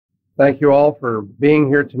Thank you all for being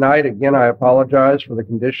here tonight. Again, I apologize for the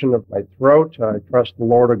condition of my throat. I trust the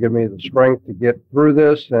Lord will give me the strength to get through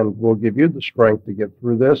this, and will give you the strength to get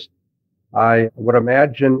through this. I would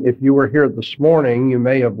imagine if you were here this morning, you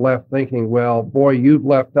may have left thinking, well, boy, you've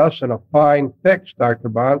left us in a fine fix, Dr.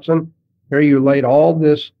 Bahnsen. Here you laid all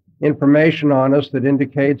this information on us that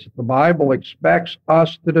indicates that the Bible expects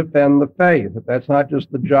us to defend the faith. That that's not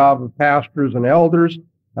just the job of pastors and elders,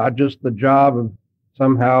 not just the job of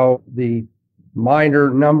somehow the minor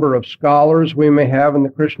number of scholars we may have in the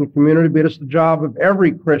Christian community, but it's the job of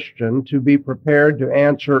every Christian to be prepared to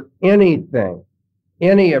answer anything,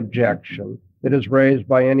 any objection that is raised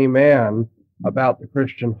by any man about the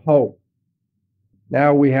Christian hope.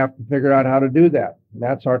 Now we have to figure out how to do that. And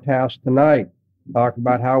that's our task tonight. Talk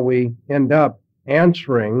about how we end up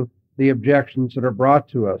answering the objections that are brought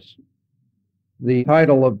to us. The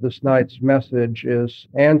title of this night's message is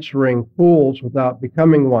Answering Fools Without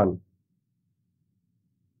Becoming One.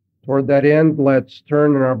 Toward that end, let's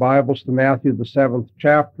turn in our Bibles to Matthew, the 7th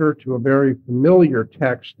chapter, to a very familiar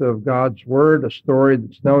text of God's Word, a story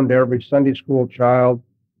that's known to every Sunday school child.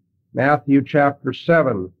 Matthew chapter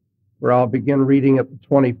 7, where I'll begin reading at the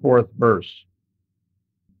 24th verse.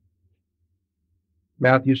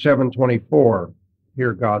 Matthew 7:24,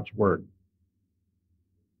 hear God's Word.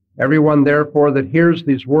 Everyone, therefore, that hears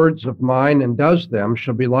these words of mine and does them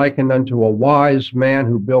shall be likened unto a wise man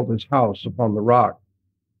who built his house upon the rock.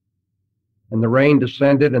 And the rain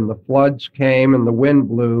descended, and the floods came, and the wind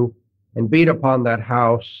blew, and beat upon that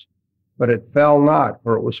house, but it fell not,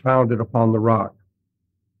 for it was founded upon the rock.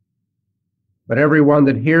 But everyone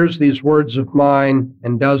that hears these words of mine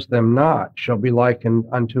and does them not shall be likened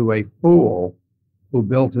unto a fool who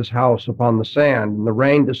built his house upon the sand. And the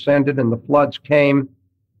rain descended, and the floods came,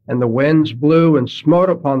 and the winds blew and smote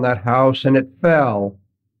upon that house, and it fell,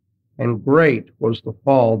 and great was the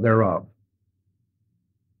fall thereof.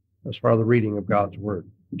 As far as the reading of God's Word.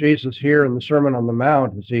 Jesus here in the Sermon on the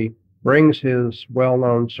Mount, as he brings his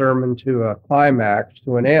well-known sermon to a climax,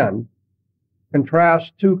 to an end,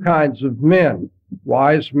 contrasts two kinds of men,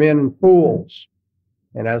 wise men and fools.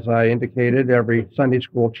 And as I indicated, every Sunday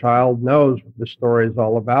school child knows what this story is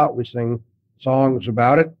all about. We sing songs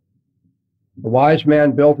about it. The wise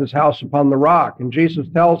man built his house upon the rock, and Jesus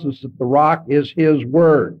tells us that the rock is his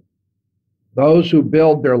word. Those who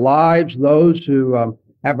build their lives, those who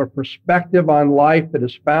have a perspective on life that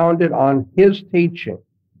is founded on his teaching,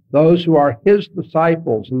 those who are his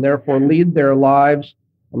disciples and therefore lead their lives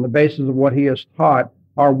on the basis of what he has taught,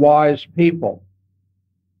 are wise people.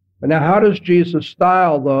 But now, how does Jesus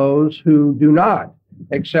style those who do not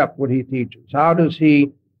accept what he teaches? How does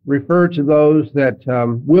he refer to those that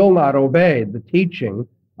will not obey the teaching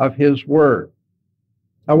of his word?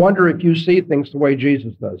 I wonder if you see things the way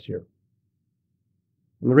Jesus does here.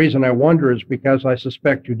 And the reason I wonder is because I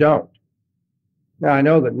suspect you don't. Now, I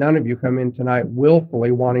know that none of you come in tonight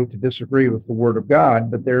willfully wanting to disagree with the Word of God,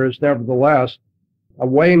 but there is nevertheless a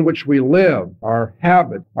way in which we live, our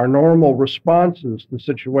habit, our normal responses to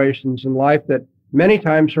situations in life that many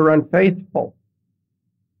times are unfaithful.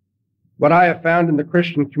 What I have found in the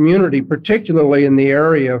Christian community, particularly in the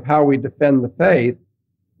area of how we defend the faith,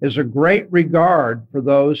 is a great regard for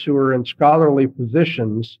those who are in scholarly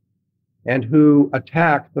positions and who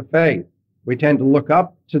attack the faith. We tend to look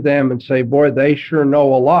up to them and say, boy, they sure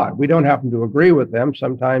know a lot. We don't happen to agree with them.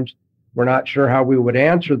 Sometimes we're not sure how we would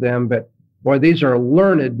answer them, but boy, these are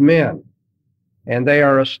learned men. And they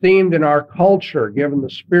are esteemed in our culture, given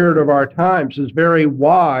the spirit of our times, as very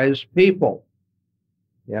wise people.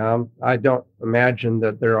 Yeah, I don't imagine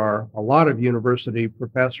that there are a lot of university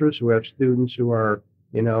professors who have students who are,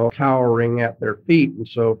 cowering at their feet and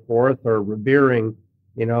so forth, or revering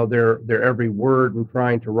their every word and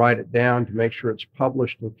trying to write it down to make sure it's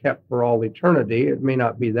published and kept for all eternity. It may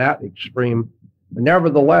not be that extreme, but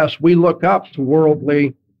nevertheless, we look up to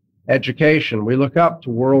worldly education. We look up to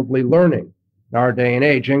worldly learning in our day and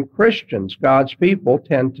age, and Christians, God's people,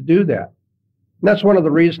 tend to do that. And that's one of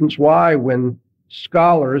the reasons why when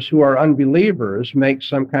scholars who are unbelievers make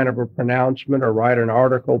some kind of a pronouncement or write an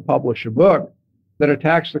article, publish a book that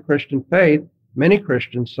attacks the Christian faith, many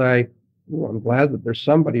Christians say, oh, I'm glad that there's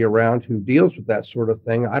somebody around who deals with that sort of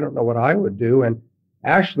thing. I don't know what I would do. And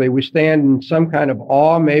actually, we stand in some kind of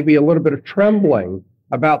awe, maybe a little bit of trembling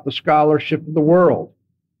about the scholarship of the world.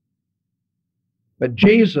 But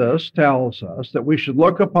Jesus tells us that we should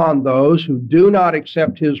look upon those who do not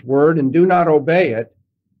accept his word and do not obey it,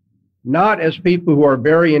 not as people who are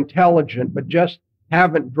very intelligent, but just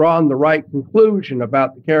haven't drawn the right conclusion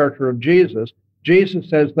about the character of Jesus. Jesus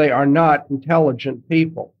says they are not intelligent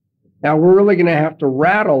people. Now, we're really going to have to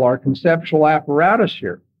rattle our conceptual apparatus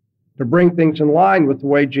here to bring things in line with the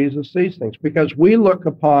way Jesus sees things, because we look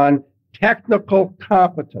upon technical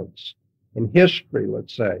competence in history,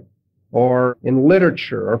 let's say, or in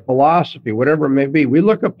literature or philosophy, whatever it may be. We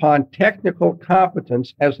look upon technical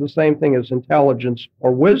competence as the same thing as intelligence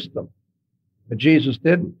or wisdom, but Jesus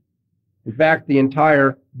didn't. In fact, the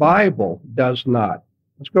entire Bible does not.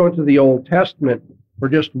 Let's go into the Old Testament for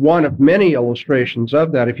just one of many illustrations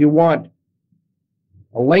of that. If you want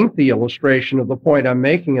a lengthy illustration of the point I'm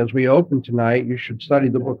making as we open tonight, you should study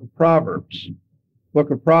the book of Proverbs. The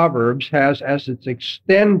book of Proverbs has as its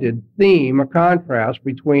extended theme a contrast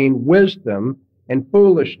between wisdom and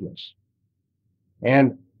foolishness.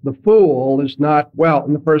 And the fool is not, well,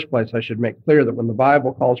 in the first place, I should make clear that when the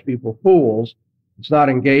Bible calls people fools, it's not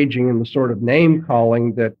engaging in the sort of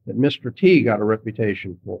name-calling that Mr. T got a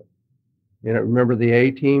reputation for. You know, remember the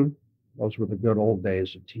A-Team? Those were the good old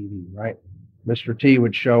days of TV, right? Mr. T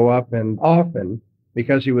would show up, and often,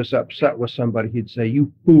 because he was upset with somebody, he'd say,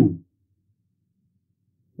 "You fool."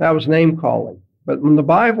 That was name-calling. But when the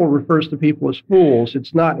Bible refers to people as fools,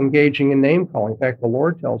 it's not engaging in name-calling. In fact, the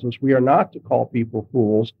Lord tells us we are not to call people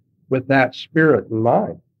fools with that spirit in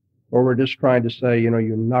mind. Or we're just trying to say, you know,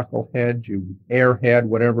 you knucklehead, you airhead,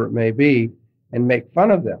 whatever it may be, and make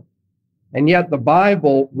fun of them. And yet the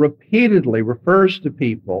Bible repeatedly refers to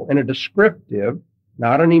people in a descriptive,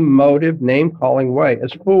 not an emotive, name-calling way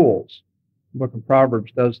as fools. The book of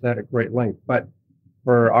Proverbs does that at great length. But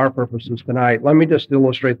for our purposes tonight, let me just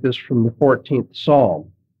illustrate this from the 14th Psalm,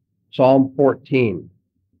 Psalm 14.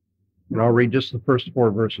 And I'll read just the first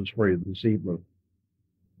 4 verses for you this evening.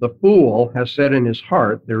 The fool has said in his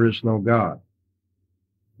heart, "There is no God."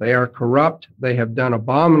 They are corrupt, they have done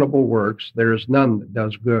abominable works, there is none that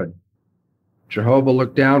does good. Jehovah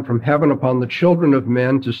looked down from heaven upon the children of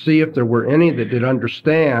men to see if there were any that did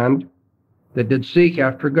understand, that did seek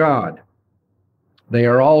after God. They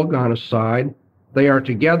are all gone aside, they are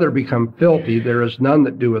together become filthy, there is none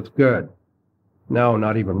that doeth good. No,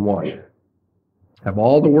 not even one. Have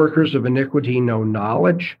all the workers of iniquity no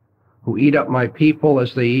knowledge, who eat up my people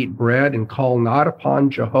as they eat bread and call not upon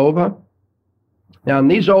Jehovah? Now, in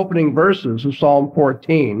these opening verses of Psalm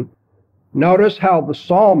 14, notice how the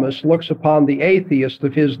psalmist looks upon the atheist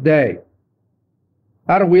of his day.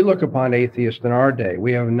 How do we look upon atheists in our day?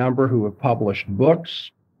 We have a number who have published books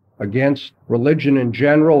against religion in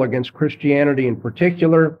general, against Christianity in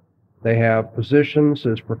particular. They have positions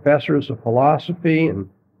as professors of philosophy and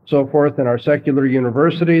so forth in our secular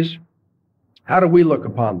universities. How do we look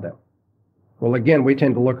upon them? Well, again, we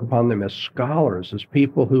tend to look upon them as scholars, as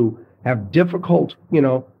people who have difficult,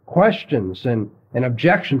 questions and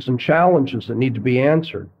objections and challenges that need to be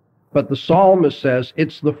answered. But the psalmist says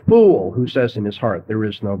it's the fool who says in his heart, "There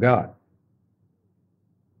is no God."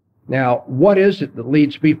 Now, what is it that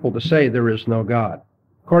leads people to say there is no God?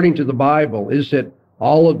 According to the Bible, is it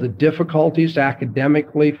all of the difficulties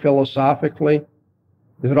academically, philosophically?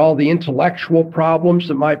 Is it all the intellectual problems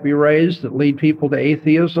that might be raised that lead people to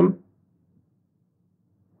atheism?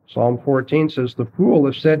 Psalm 14 says, "The fool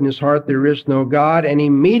has said in his heart, there is no God," and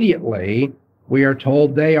immediately we are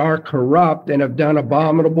told they are corrupt and have done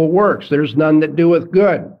abominable works. There's none that doeth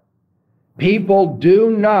good. People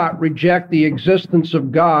do not reject the existence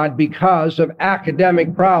of God because of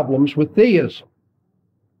academic problems with theism.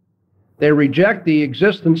 They reject the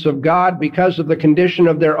existence of God because of the condition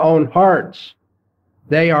of their own hearts.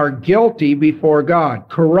 They are guilty before God,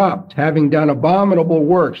 corrupt, having done abominable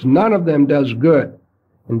works. None of them does good.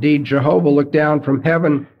 Indeed, Jehovah looked down from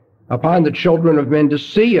heaven upon the children of men to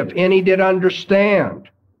see if any did understand,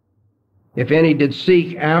 if any did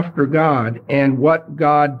seek after God. And what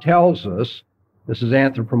God tells us, this is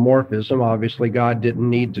anthropomorphism. Obviously, God didn't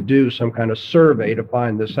need to do some kind of survey to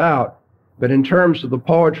find this out. But in terms of the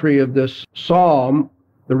poetry of this psalm,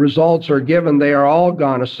 the results are given. They are all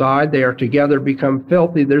gone aside. They are together become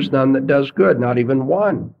filthy. There's none that does good, not even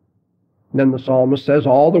one. And then the psalmist says,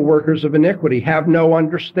 all the workers of iniquity have no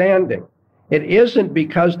understanding. It isn't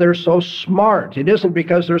because they're so smart. It isn't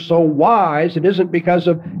because they're so wise. It isn't because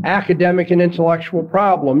of academic and intellectual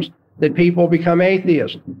problems that people become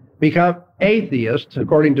atheists. Become atheists,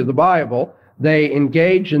 according to the Bible, they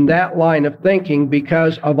engage in that line of thinking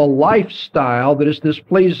because of a lifestyle that is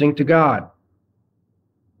displeasing to God.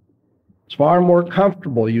 It's far more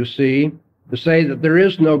comfortable, you see, to say that there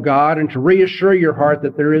is no God and to reassure your heart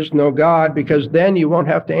that there is no God, because then you won't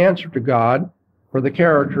have to answer to God for the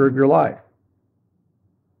character of your life.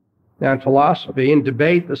 Now, in philosophy, in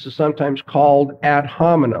debate, this is sometimes called ad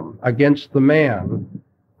hominem, against the man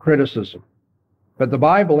criticism. But the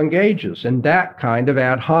Bible engages in that kind of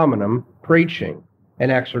ad hominem preaching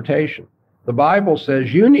and exhortation. The Bible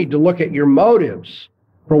says you need to look at your motives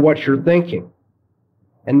for what you're thinking.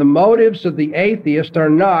 And the motives of the atheist are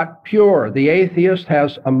not pure. The atheist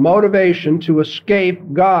has a motivation to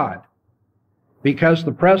escape God because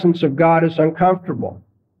the presence of God is uncomfortable.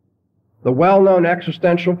 The well-known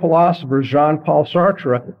existential philosopher Jean-Paul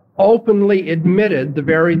Sartre openly admitted the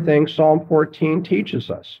very thing Psalm 14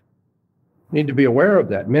 teaches us. You need to be aware of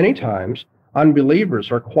that. Many times,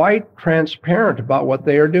 unbelievers are quite transparent about what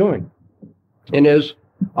they are doing. In his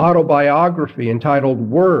autobiography entitled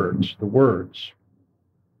Words, the Words,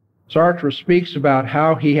 Sartre speaks about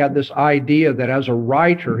how he had this idea that as a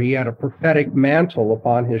writer, he had a prophetic mantle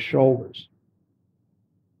upon his shoulders.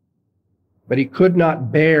 But he could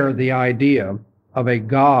not bear the idea of a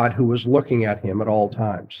God who was looking at him at all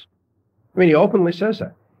times. I mean, he openly says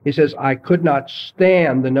that. He says, I could not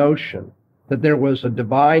stand the notion that there was a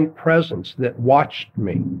divine presence that watched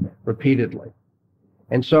me repeatedly.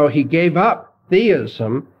 And so he gave up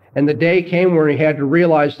theism, and the day came where he had to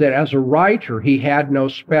realize that as a writer, he had no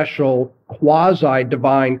special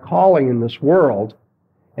quasi-divine calling in this world.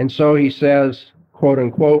 And so he says, quote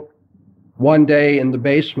unquote, one day in the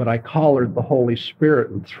basement, I collared the Holy Spirit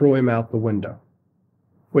and threw him out the window,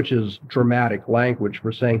 which is dramatic language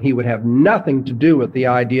for saying he would have nothing to do with the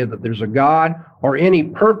idea that there's a God or any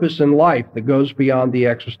purpose in life that goes beyond the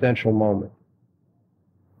existential moment.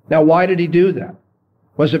 Now, why did he do that?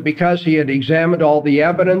 Was it because he had examined all the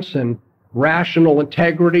evidence and rational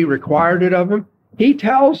integrity required it of him? He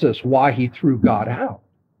tells us why he threw God out.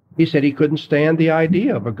 He said he couldn't stand the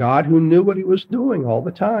idea of a God who knew what he was doing all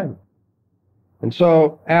the time. And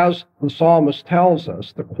so, as the psalmist tells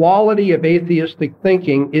us, the quality of atheistic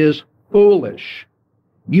thinking is foolish.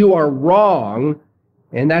 You are wrong,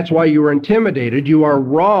 and that's why you are intimidated. You are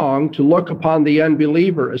wrong to look upon the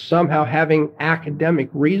unbeliever as somehow having academic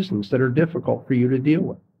reasons that are difficult for you to deal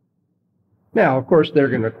with. Now, of course, they're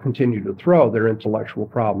going to continue to throw their intellectual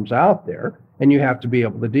problems out there, and you have to be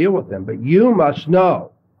able to deal with them. But you must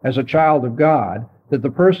know, as a child of God, that the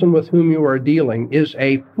person with whom you are dealing is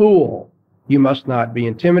a fool. You must not be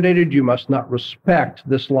intimidated. You must not respect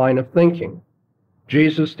this line of thinking.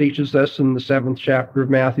 Jesus teaches us in the 7th chapter of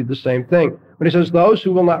Matthew the same thing. But he says, those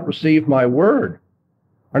who will not receive my word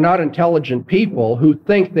are not intelligent people who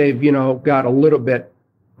think they've, got a little bit,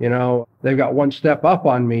 they've got one step up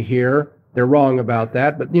on me here. They're wrong about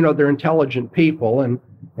that. But, they're intelligent people,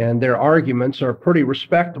 and their arguments are pretty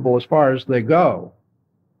respectable as far as they go.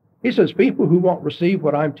 He says, people who won't receive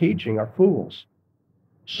what I'm teaching are fools.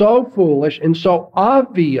 So foolish and so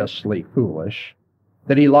obviously foolish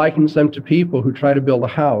that he likens them to people who try to build a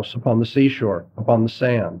house upon the seashore, upon the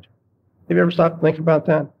sand. Have you ever stopped to think about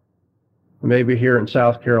that? Maybe here in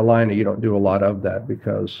South Carolina you don't do a lot of that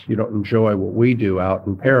because you don't enjoy what we do out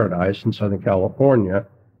in paradise in Southern California,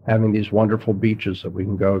 having these wonderful beaches that we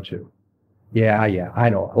can go to. Yeah, I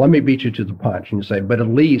know. Let me beat you to the punch. And you say, but at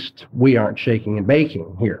least we aren't shaking and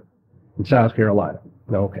baking here in South Carolina.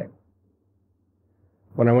 No, okay.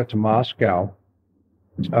 When I went to Moscow,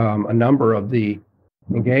 a number of the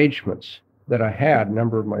engagements that I had, a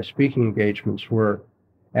number of my speaking engagements were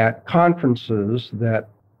at conferences that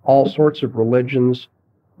all sorts of religions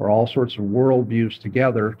or all sorts of worldviews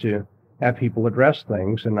together to have people address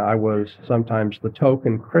things, and I was sometimes the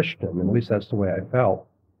token Christian, at least that's the way I felt.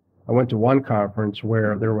 I went to one conference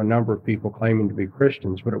where there were a number of people claiming to be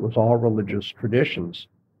Christians, but it was all religious traditions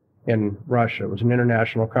in Russia. It was an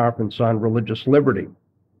international conference on religious liberty.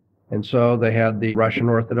 And so they had the Russian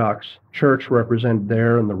Orthodox Church represented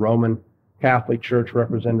there and the Roman Catholic Church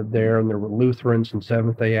represented there, and there were Lutherans and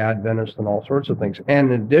Seventh-day Adventists and all sorts of things.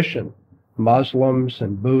 And in addition, Muslims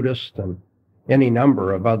and Buddhists and any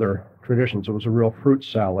number of other traditions. It was a real fruit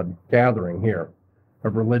salad gathering here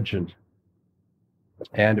of religions.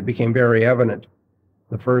 And it became very evident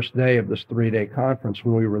the first day of this 3-day conference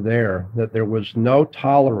when we were there that there was no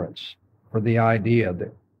tolerance for the idea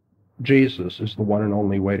that Jesus is the one and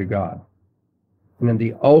only way to God. And in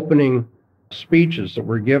the opening speeches that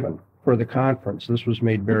were given for the conference, this was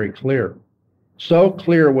made very clear. So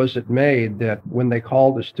clear was it made that when they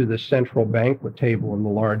called us to the central banquet table in the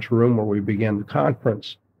large room where we began the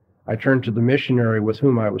conference, I turned to the missionary with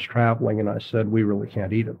whom I was traveling and I said, we really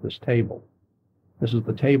can't eat at this table. This is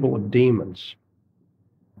the table of demons.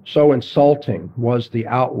 So insulting was the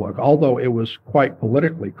outlook, although it was quite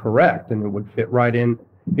politically correct and it would fit right in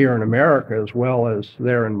here in America as well as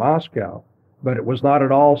there in Moscow. But it was not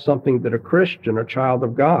at all something that a Christian, a child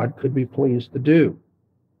of God, could be pleased to do.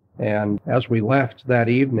 And as we left that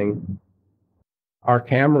evening, our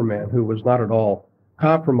cameraman, who was not at all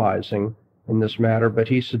compromising in this matter, but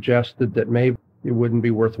he suggested that maybe it wouldn't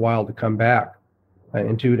be worthwhile to come back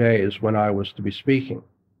in 2 days when I was to be speaking.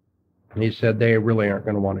 And he said, they really aren't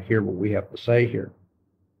going to want to hear what we have to say here.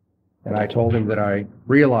 And I told him that I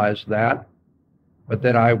realized that, but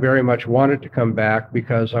that I very much wanted to come back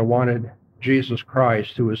because I wanted Jesus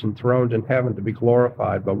Christ, who is enthroned in heaven, to be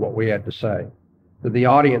glorified by what we had to say. That the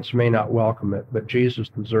audience may not welcome it, but Jesus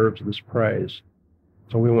deserves this praise.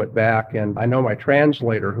 So we went back, and I know my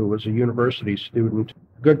translator, who was a university student,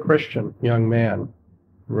 a good Christian young man.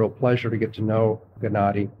 A real pleasure to get to know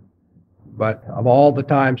Gennady. But of all the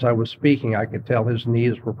times I was speaking, I could tell his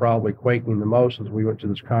knees were probably quaking the most as we went to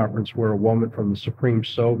this conference where a woman from the Supreme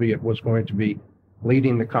Soviet was going to be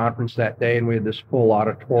leading the conference that day, and we had this full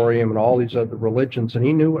auditorium and all these other religions, and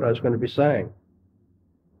he knew what I was going to be saying.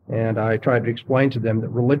 And I tried to explain to them that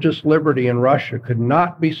religious liberty in Russia could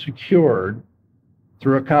not be secured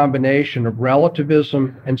through a combination of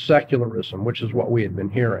relativism and secularism, which is what we had been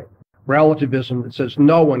hearing. Relativism that says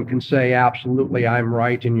no one can say absolutely I'm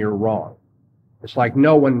right and you're wrong. It's like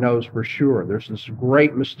no one knows for sure. There's this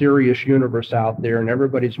great mysterious universe out there, and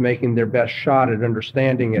everybody's making their best shot at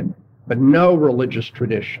understanding it. But no religious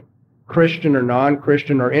tradition, Christian or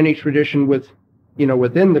non-Christian or any tradition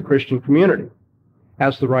within the Christian community,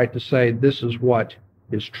 has the right to say this is what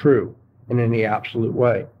is true in any absolute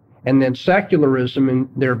way. And then secularism, in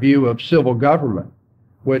their view of civil government,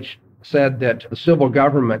 which said that the civil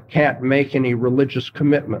government can't make any religious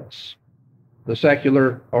commitments. The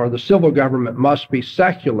civil government must be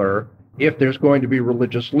secular if there's going to be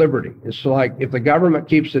religious liberty. It's like if the government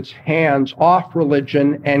keeps its hands off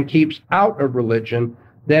religion and keeps out of religion,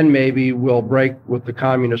 then maybe we'll break with the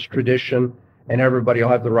communist tradition and everybody will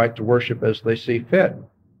have the right to worship as they see fit.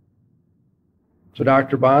 So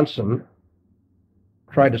Dr. Bahnsen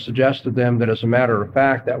tried to suggest to them that, as a matter of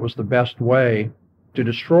fact, that was the best way to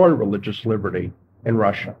destroy religious liberty in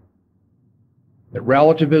Russia. That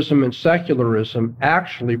relativism and secularism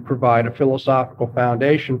actually provide a philosophical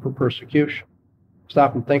foundation for persecution.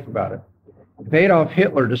 Stop and think about it. If Adolf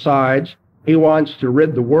Hitler decides he wants to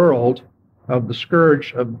rid the world of the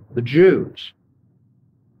scourge of the Jews,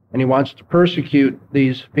 and he wants to persecute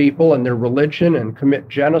these people and their religion and commit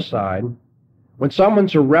genocide, when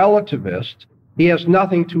someone's a relativist, he has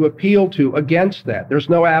nothing to appeal to against that. There's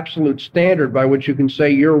no absolute standard by which you can say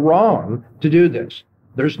you're wrong to do this.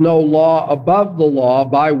 There's no law above the law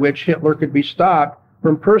by which Hitler could be stopped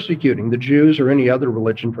from persecuting the Jews or any other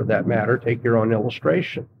religion for that matter. Take your own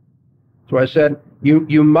illustration. So I said,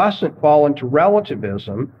 you mustn't fall into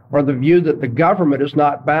relativism or the view that the government is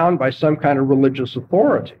not bound by some kind of religious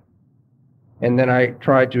authority. And then I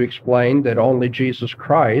tried to explain that only Jesus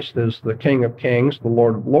Christ, as the King of Kings, the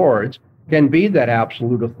Lord of Lords, can be that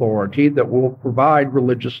absolute authority that will provide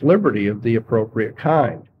religious liberty of the appropriate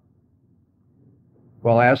kind.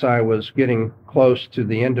 Well, as I was getting close to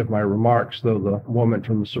the end of my remarks, though the woman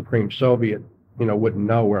from the Supreme Soviet, wouldn't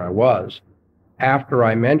know where I was, after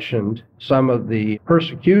I mentioned some of the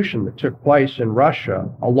persecution that took place in Russia,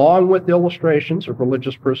 along with illustrations of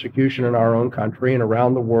religious persecution in our own country and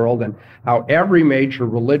around the world, and how every major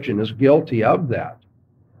religion is guilty of that,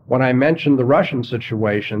 when I mentioned the Russian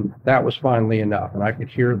situation, that was finally enough. And I could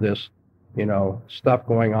hear this, stuff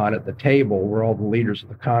going on at the table where all the leaders of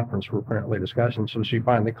the conference were apparently discussing. So she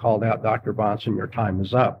finally called out, "Dr. Bahnsen, your time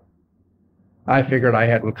is up." I figured I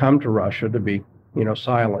hadn't come to Russia to be,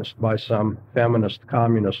 silenced by some feminist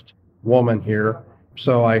communist woman here.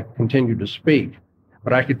 So I continued to speak.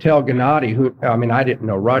 But I could tell Gennady, I didn't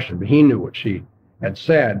know Russian, but he knew what she had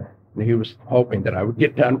said. And he was hoping that I would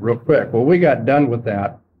get done real quick. Well, we got done with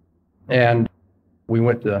that. And we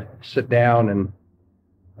went to sit down, and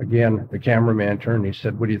again, the cameraman turned and he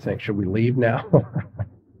said, "What do you think? Should we leave now?"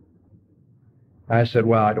 I said,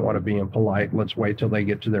 "Well, I don't want to be impolite. Let's wait till they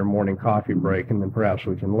get to their morning coffee break, and then perhaps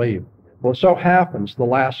we can leave." Well, it so happens the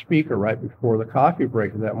last speaker right before the coffee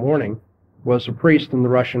break that morning was a priest in the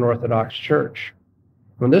Russian Orthodox Church.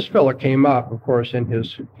 When this fellow came up, of course, in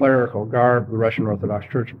his clerical garb, the Russian Orthodox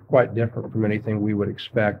Church was quite different from anything we would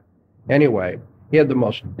expect. Anyway, he had the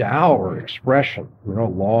most dour expression,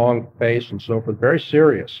 long face and so forth, very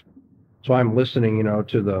serious. So I'm listening,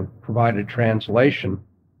 to the provided translation.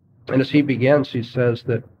 And as he begins, he says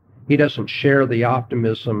that he doesn't share the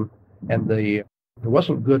optimism and it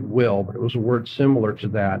wasn't goodwill, but it was a word similar to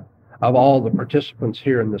that, of all the participants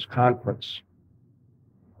here in this conference.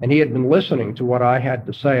 And he had been listening to what I had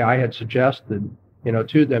to say. I had suggested,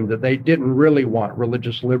 to them that they didn't really want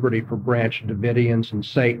religious liberty for Branch Davidians and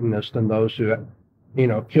Satanists and those who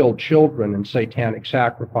killed children in satanic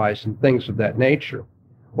sacrifice and things of that nature.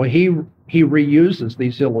 Well, he reuses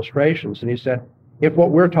these illustrations, and he said, if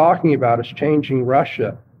what we're talking about is changing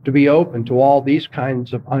Russia, to be open to all these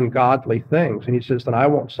kinds of ungodly things. And he says, then I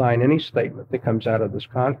won't sign any statement that comes out of this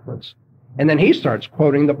conference. And then he starts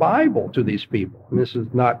quoting the Bible to these people. And this is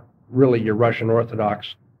not really your Russian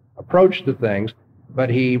Orthodox approach to things, but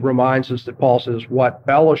he reminds us that Paul says, what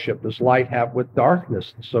fellowship does light have with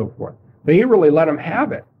darkness, and so forth. But he really let him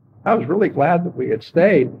have it. I was really glad that we had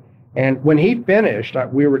stayed. And when he finished,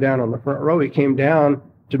 we were down on the front row, he came down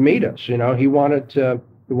to meet us. You know, he wanted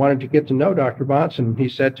to get to know Dr. Bahnsen. He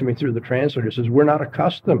said to me through the translator, he says, we're not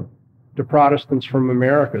accustomed to Protestants from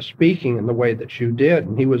America speaking in the way that you did.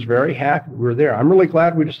 And he was very happy we were there. I'm really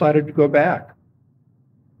glad we decided to go back.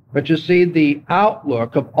 But you see, the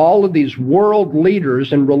outlook of all of these world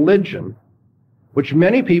leaders in religion, which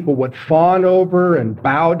many people would fawn over and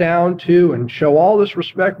bow down to and show all this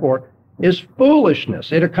respect for, is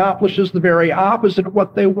foolishness. It accomplishes the very opposite of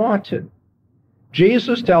what they wanted.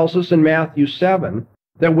 Jesus tells us in Matthew 7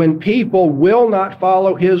 that when people will not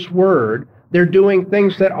follow his word, they're doing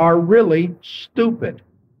things that are really stupid.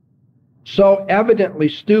 So evidently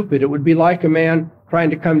stupid, it would be like a man trying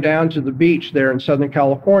to come down to the beach there in Southern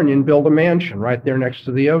California and build a mansion right there next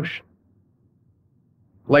to the ocean.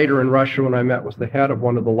 Later in Russia, when I met with the head of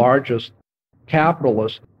one of the largest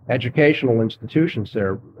capitalist educational institutions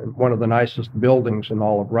there, one of the nicest buildings in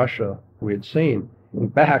all of Russia we had seen. In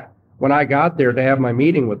fact, when I got there to have my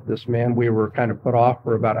meeting with this man, we were kind of put off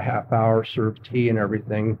for about a half hour, served tea and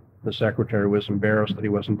everything. The secretary was embarrassed that he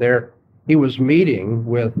wasn't there. He was meeting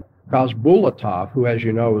with Kozbulatov, who, as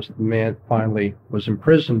you know, was the man finally was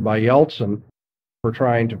imprisoned by Yeltsin for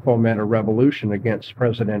trying to foment a revolution against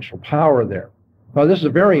presidential power there. Now, this is a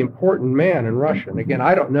very important man in Russia. And again,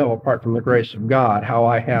 I don't know, apart from the grace of God, how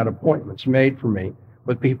I had appointments made for me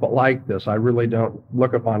with people like this. I really don't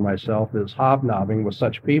look upon myself as hobnobbing with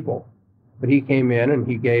such people. But he came in and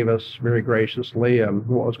he gave us very graciously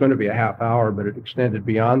what was going to be a half hour, but it extended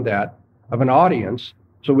beyond that, of an audience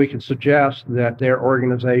so we could suggest that their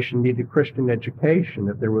organization needed Christian education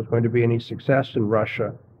if there was going to be any success in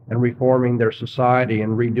Russia in reforming their society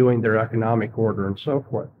and redoing their economic order and so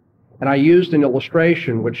forth. And I used an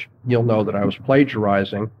illustration, which you'll know that I was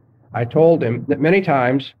plagiarizing. I told him that many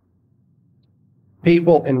times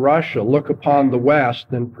people in Russia look upon the West,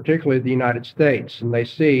 and particularly the United States, and they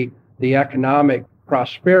see the economic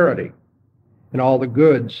prosperity and all the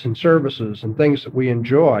goods and services and things that we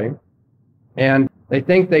enjoy, and they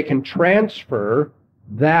think they can transfer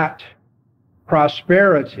that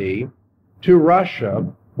prosperity to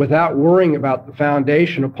Russia without worrying about the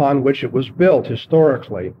foundation upon which it was built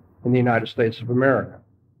historically in the United States of America.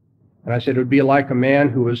 And I said it would be like a man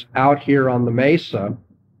who was out here on the mesa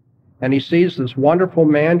and he sees this wonderful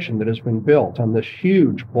mansion that has been built on this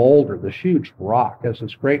huge boulder, this huge rock, has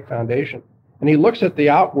this great foundation. And he looks at the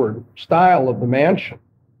outward style of the mansion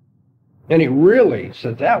and he really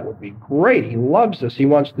says, that would be great. He loves this. He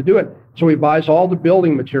wants to do it. So he buys all the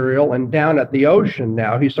building material, and down at the ocean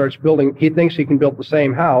now he starts building. He thinks he can build the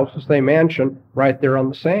same house, the same mansion right there on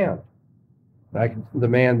the sand. The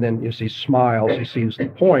man then, as he smiles, he sees the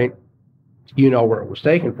point. You know where it was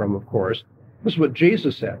taken from, of course. This is what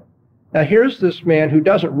Jesus said. Now, here's this man who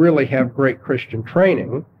doesn't really have great Christian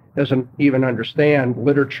training, doesn't even understand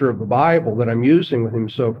literature of the Bible that I'm using with him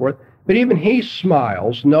and so forth, but even he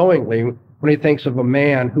smiles knowingly when he thinks of a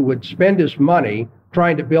man who would spend his money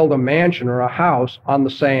trying to build a mansion or a house on the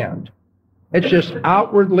sand. It's just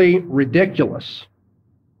outwardly ridiculous.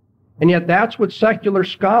 And yet that's what secular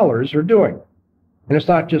scholars are doing. And it's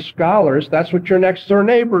not just scholars, that's what your next door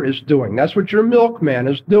neighbor is doing. That's what your milkman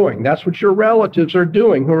is doing. That's what your relatives are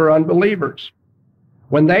doing who are unbelievers.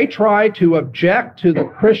 When they try to object to the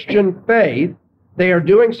Christian faith, they are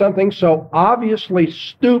doing something so obviously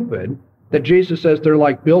stupid that Jesus says they're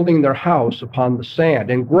like building their house upon the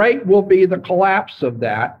sand. And great will be the collapse of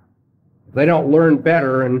that if they don't learn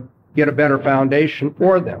better and get a better foundation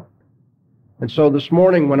for them. And so this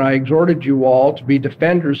morning, when I exhorted you all to be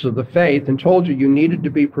defenders of the faith and told you you needed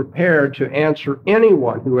to be prepared to answer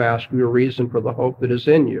anyone who asked you a reason for the hope that is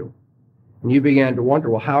in you, and you began to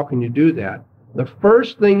wonder, well, how can you do that? The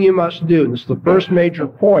first thing you must do, and this is the first major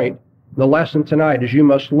point in the lesson tonight, is you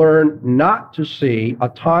must learn not to see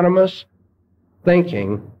autonomous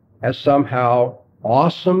thinking as somehow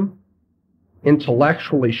awesome,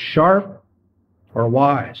 intellectually sharp, or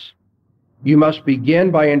wise. You must begin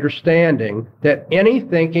by understanding that any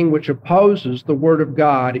thinking which opposes the Word of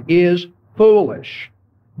God is foolish.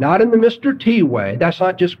 Not in the Mr. T way. That's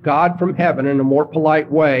not just God from heaven in a more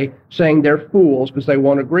polite way saying they're fools because they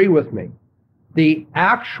won't agree with me. The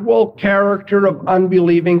actual character of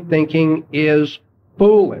unbelieving thinking is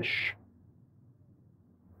foolish.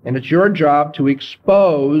 And it's your job to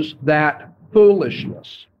expose that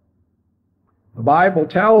foolishness. The Bible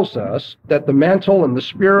tells us that the mental and the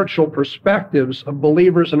spiritual perspectives of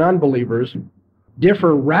believers and unbelievers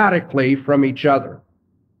differ radically from each other.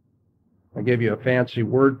 I'll give you a fancy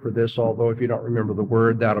word for this, although if you don't remember the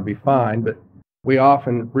word, that'll be fine. But we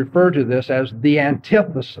often refer to this as the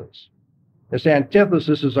antithesis. This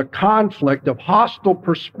antithesis is a conflict of hostile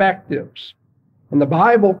perspectives. And the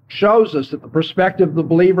Bible shows us that the perspective of the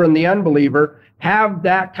believer and the unbeliever have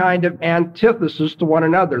that kind of antithesis to one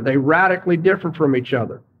another. They radically differ from each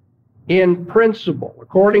other. In principle,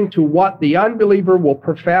 according to what the unbeliever will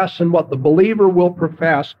profess and what the believer will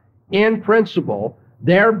profess, in principle,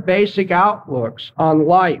 their basic outlooks on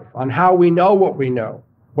life, on how we know what we know,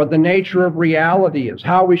 what the nature of reality is,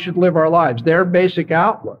 how we should live our lives, their basic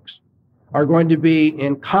outlooks are going to be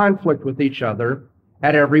in conflict with each other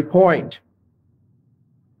at every point.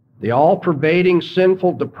 The all-pervading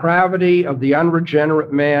sinful depravity of the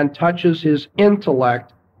unregenerate man touches his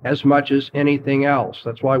intellect as much as anything else.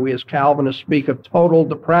 That's why we as Calvinists speak of total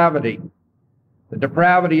depravity. The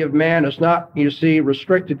depravity of man is not, you see,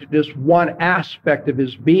 restricted to just one aspect of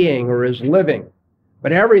his being or his living,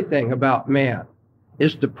 but everything about man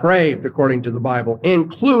is depraved according to the Bible,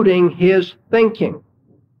 including his thinking.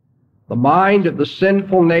 The mind of the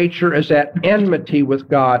sinful nature is at enmity with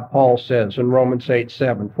God, Paul says in Romans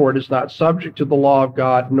 8:7, for it is not subject to the law of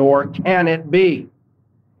God, nor can it be.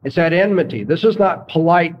 It's at enmity. This is not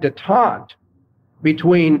polite detente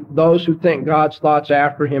between those who think God's thoughts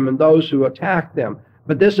after him and those who attack them.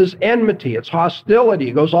 But this is enmity. It's hostility.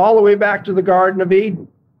 It goes all the way back to the Garden of Eden,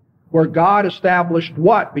 where God established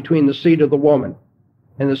what between the seed of the woman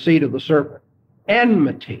and the seed of the serpent?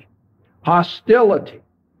 Enmity, hostility.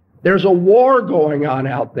 There's a war going on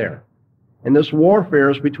out there. And this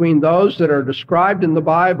warfare is between those that are described in the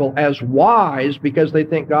Bible as wise because they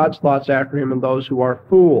think God's thoughts after him and those who are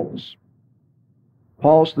fools.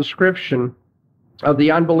 Paul's description of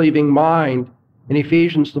the unbelieving mind in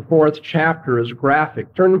Ephesians, the 4th chapter, is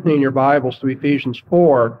graphic. Turn with me in your Bibles to Ephesians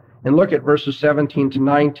 4 and look at verses 17 to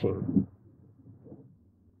 19.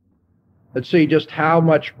 Let's see just how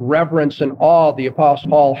much reverence and awe the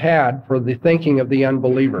Apostle Paul had for the thinking of the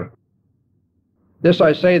unbeliever. This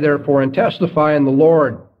I say, therefore, and testify in the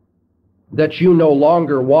Lord, that you no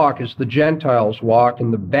longer walk as the Gentiles walk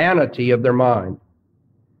in the vanity of their mind,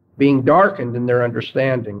 being darkened in their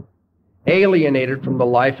understanding, alienated from the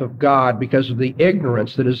life of God because of the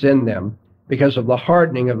ignorance that is in them, because of the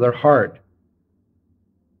hardening of their heart.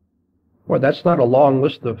 Well, that's not a long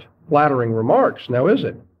list of flattering remarks, now is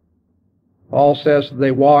it? Paul says that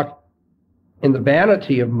they walk in the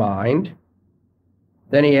vanity of mind.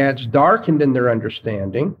 Then he adds, darkened in their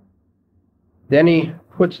understanding. Then he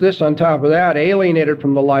puts this on top of that, alienated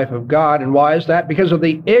from the life of God. And why is that? Because of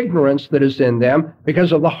the ignorance that is in them,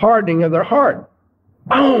 because of the hardening of their heart.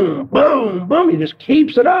 Boom, boom, boom. He just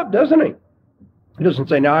keeps it up, doesn't he? He doesn't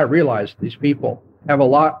say, now I realize these people have a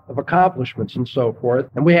lot of accomplishments and so forth,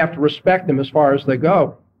 and we have to respect them as far as they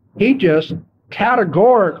go. He just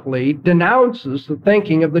categorically denounces the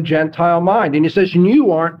thinking of the Gentile mind. And he says, and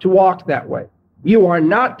you aren't to walk that way. You are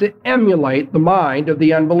not to emulate the mind of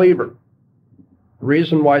the unbeliever. The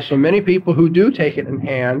reason why so many people who do take it in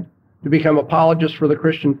hand to become apologists for the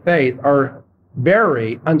Christian faith are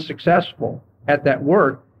very unsuccessful at that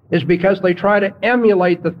work is because they try to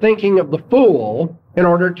emulate the thinking of the fool in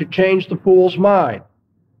order to change the fool's mind.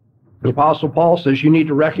 The Apostle Paul says you need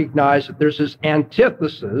to recognize that there's this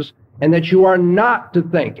antithesis and that you are not to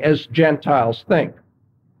think as Gentiles think.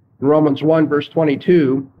 In Romans 1, verse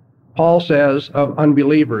 22, Paul says of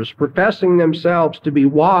unbelievers, professing themselves to be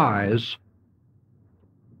wise,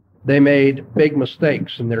 they made big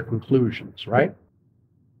mistakes in their conclusions, right?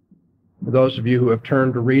 Those of you who have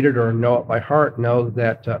turned to read it or know it by heart know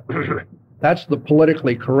that that's the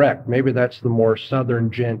politically correct. Maybe that's the more southern,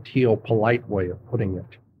 genteel, polite way of putting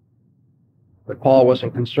it. But Paul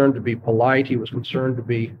wasn't concerned to be polite. He was concerned to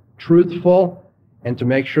be truthful and to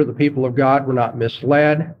make sure the people of God were not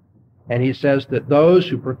misled. And he says that those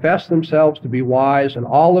who profess themselves to be wise in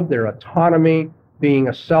all of their autonomy, being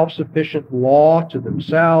a self-sufficient law to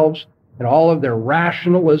themselves, and all of their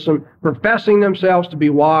rationalism, professing themselves to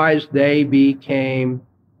be wise, they became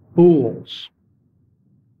fools.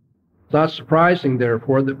 It's not surprising,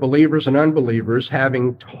 therefore, that believers and unbelievers,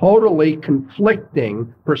 having totally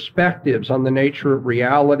conflicting perspectives on the nature of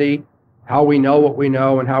reality, how we know what we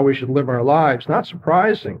know, and how we should live our lives, not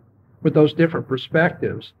surprising with those different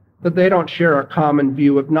perspectives, that they don't share a common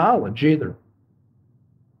view of knowledge either.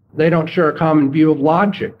 They don't share a common view of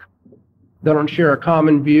logic. They don't share a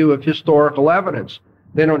common view of historical evidence.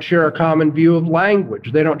 They don't share a common view of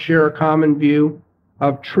language. They don't share a common view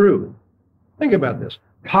of truth. Think about this.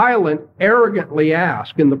 Pilate arrogantly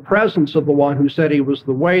asked in the presence of the one who said he was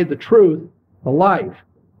the way, the truth, the life.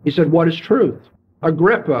 He said, what is truth?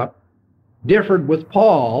 Agrippa differed with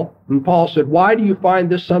Paul, and Paul said, why do you find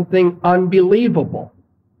this something unbelievable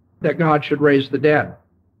that God should raise the dead?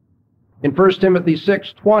 In 1 Timothy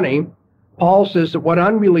 6:20, Paul says that what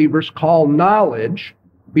unbelievers call knowledge,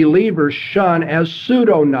 believers shun as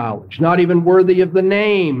pseudo-knowledge, not even worthy of the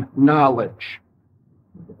name knowledge.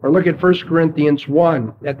 Or look at 1 Corinthians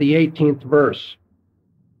 1 at the 18th verse.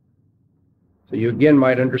 So you again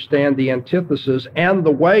might understand the antithesis and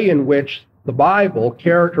the way in which the Bible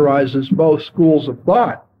characterizes both schools of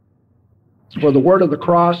thought. For the word of the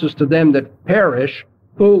cross is to them that perish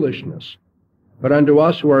foolishness, but unto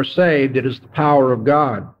us who are saved it is the power of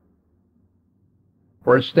God.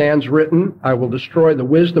 For it stands written, I will destroy the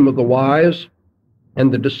wisdom of the wise,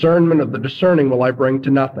 and the discernment of the discerning will I bring to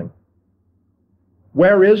nothing.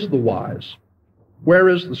 Where is the wise? Where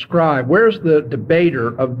is the scribe? Where is the debater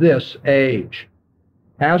of this age?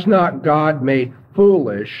 Has not God made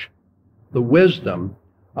foolish the wisdom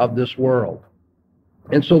of this world?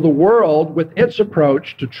 And so the world, with its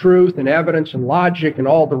approach to truth and evidence and logic and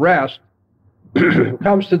all the rest,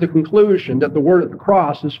 comes to the conclusion that the word of the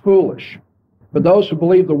cross is foolish. But those who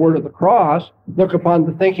believe the word of the cross look upon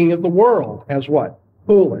the thinking of the world as what?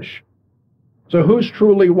 Foolish. So who's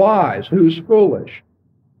truly wise? Who's foolish?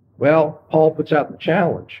 Well, Paul puts out the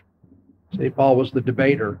challenge. St. Paul was the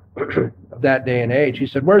debater of that day and age. He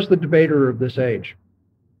said, where's the debater of this age?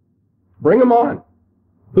 Bring him on.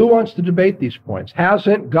 Who wants to debate these points?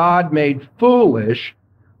 Hasn't God made foolish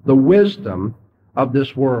the wisdom of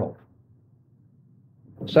this world?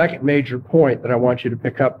 The second major point that I want you to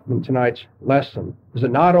pick up in tonight's lesson is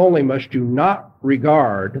that not only must you not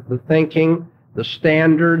regard the thinking, the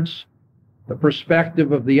standards, the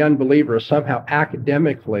perspective of the unbeliever as somehow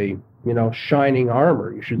academically, shining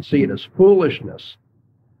armor. You should see it as foolishness.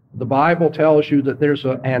 The Bible tells you that there's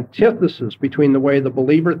an antithesis between the way the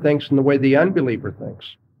believer thinks and the way the unbeliever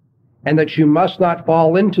thinks, and that you must not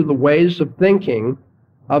fall into the ways of thinking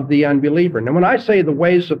of the unbeliever. Now, when I say the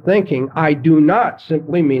ways of thinking, I do not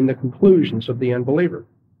simply mean the conclusions of the unbeliever.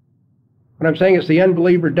 What I'm saying is the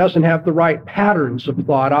unbeliever doesn't have the right patterns of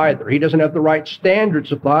thought either. He doesn't have the right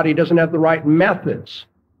standards of thought. He doesn't have the right methods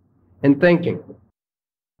in thinking.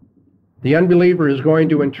 The unbeliever is going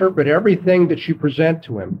to interpret everything that you present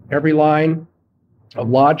to him, every line of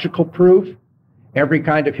logical proof, every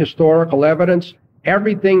kind of historical evidence.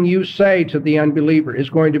 Everything you say to the unbeliever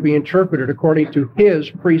is going to be interpreted according to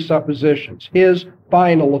his presuppositions, his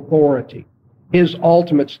final authority, his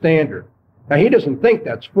ultimate standard. Now, he doesn't think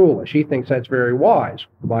that's foolish. He thinks that's very wise.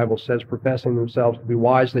 The Bible says, professing themselves to be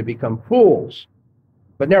wise, they become fools.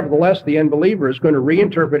 But nevertheless, the unbeliever is going to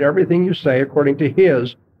reinterpret everything you say according to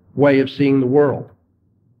his way of seeing the world.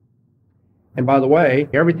 And by the way,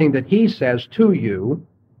 everything that he says to you,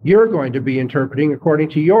 you're going to be interpreting according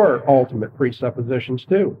to your ultimate presuppositions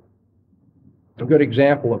too. A good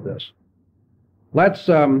example of this. Let's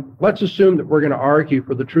assume that we're going to argue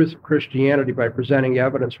for the truth of Christianity by presenting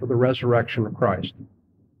evidence for the resurrection of Christ.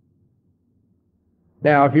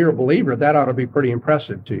 Now, if you're a believer, that ought to be pretty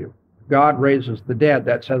impressive to you. God raises the dead.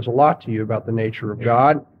 That says a lot to you about the nature of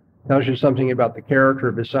God. Tells you something about the character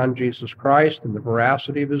of his Son, Jesus Christ, and the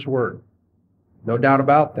veracity of his word. No doubt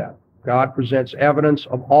about that. God presents evidence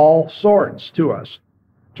of all sorts to us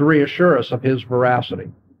to reassure us of his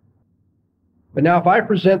veracity. But now if I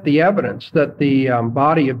present the evidence that the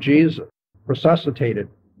body of Jesus resuscitated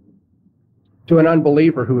to an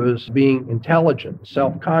unbeliever who is being intelligent,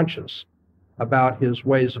 self-conscious about his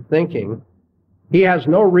ways of thinking, he has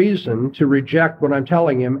no reason to reject what I'm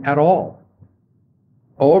telling him at all.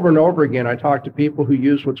 Over and over again, I talk to people who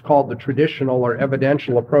use what's called the traditional or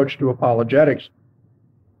evidential approach to apologetics,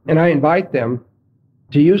 and I invite them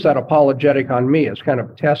to use that apologetic on me as kind of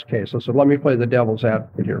a test case. I said, let me play the devil's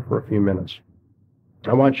advocate here for a few minutes.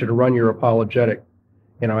 I want you to run your apologetic,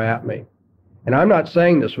 at me. And I'm not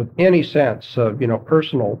saying this with any sense of,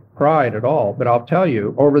 personal pride at all, but I'll tell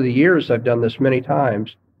you, over the years I've done this many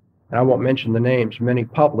times, and I won't mention the names, many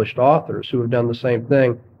published authors who have done the same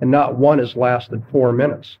thing, and not one has lasted 4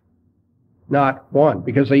 minutes. Not one,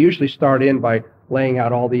 because they usually start in by laying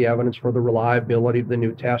out all the evidence for the reliability of the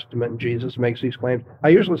New Testament, and Jesus makes these claims. I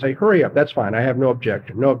usually say, hurry up, that's fine, I have no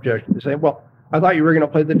objection, no objection. They say, well, I thought you were going to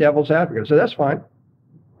play the devil's advocate. I say, that's fine.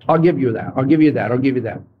 I'll give you that. I'll give you that. I'll give you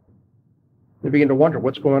that. They begin to wonder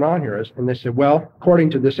what's going on here. And they say, well, according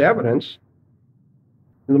to this evidence,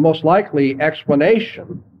 the most likely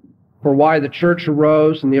explanation for why the church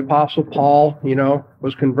arose and the Apostle Paul,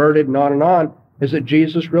 was converted and on, is that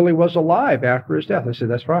Jesus really was alive after his death. I say,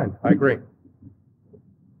 that's fine. I agree.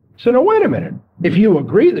 So now, wait a minute. If you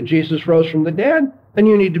agree that Jesus rose from the dead, then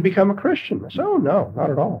you need to become a Christian. I said, oh, no,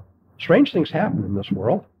 not at all. Strange things happen in this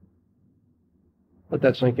world. Let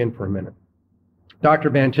that sink in for a minute.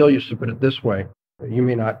 Dr. Van Til used to put it this way. You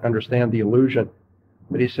may not understand the illusion,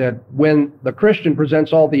 but he said, when the Christian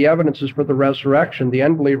presents all the evidences for the resurrection, the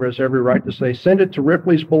unbeliever has every right to say, send it to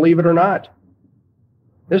Ripley's Believe It or Not.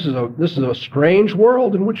 This is a strange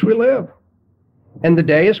world in which we live. And the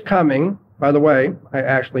day is coming. By the way, I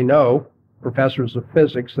actually know professors of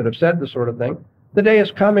physics that have said this sort of thing. The day is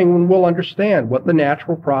coming when we'll understand what the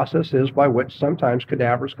natural process is by which sometimes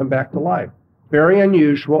cadavers come back to life. Very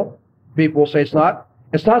unusual. People will say it's not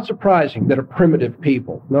surprising that a primitive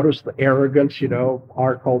people, notice the arrogance,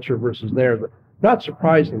 our culture versus theirs, but not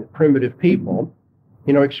surprising that primitive people,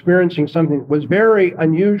 experiencing something that was very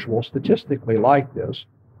unusual statistically like this,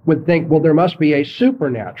 would think, well, there must be a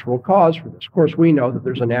supernatural cause for this. Of course, we know that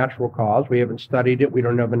there's a natural cause. We haven't studied it. We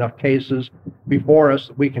don't have enough cases before us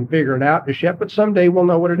that we can figure it out just yet, but someday we'll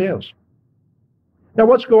know what it is. Now,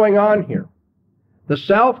 what's going on here? The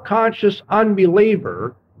self-conscious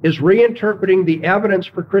unbeliever is reinterpreting the evidence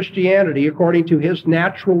for Christianity according to his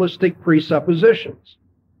naturalistic presuppositions.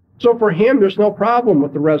 So for him, there's no problem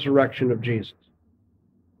with the resurrection of Jesus.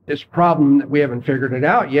 It's a problem that we haven't figured it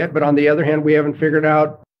out yet, but on the other hand, we haven't figured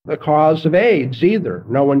out the cause of AIDS either.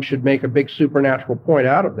 No one should make a big supernatural point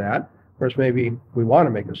out of that. Of course, maybe we want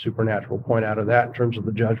to make a supernatural point out of that in terms of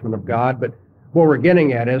the judgment of God, but what we're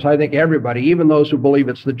getting at is I think everybody, even those who believe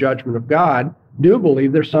it's the judgment of God, do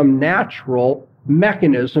believe there's some natural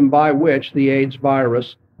mechanism by which the AIDS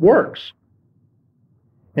virus works.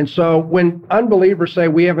 And so when unbelievers say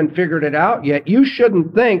we haven't figured it out yet, you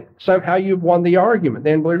shouldn't think somehow you've won the argument.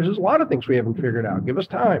 The unbelievers, there's a lot of things we haven't figured out. Give us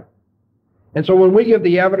time. And so when we give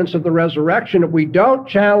the evidence of the resurrection, if we don't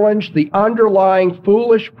challenge the underlying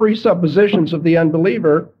foolish presuppositions of the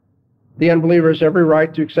unbeliever has every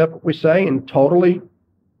right to accept what we say and totally,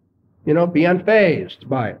 be unfazed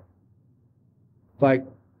by it. It's like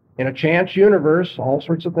in a chance universe, all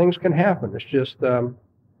sorts of things can happen. It's just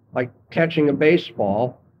like catching a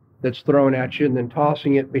baseball that's thrown at you and then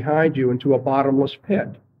tossing it behind you into a bottomless pit.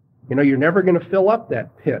 You're never going to fill up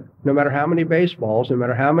that pit, no matter how many baseballs, no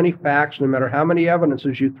matter how many facts, no matter how many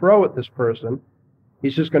evidences you throw at this person.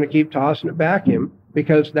 He's just going to keep tossing it back him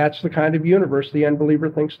because that's the kind of universe the unbeliever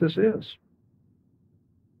thinks this is.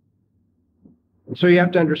 And so you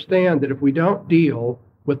have to understand that if we don't deal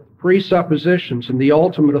with presuppositions and the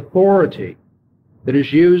ultimate authority that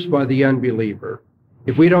is used by the unbeliever,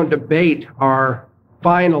 if we don't debate our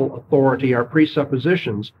final authority, our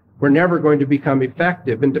presuppositions, we're never going to become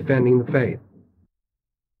effective in defending the faith.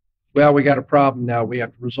 Well, we got a problem now we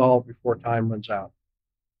have to resolve before time runs out.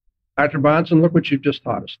 Dr. Bahnsen, look what you've just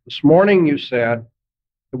taught us. This morning you said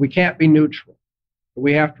that we can't be neutral, that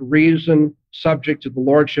we have to reason subject to the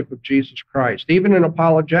lordship of Jesus Christ. Even in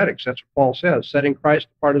apologetics, that's what Paul says, setting Christ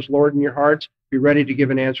apart as Lord in your hearts, be ready to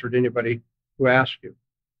give an answer to anybody who asks you.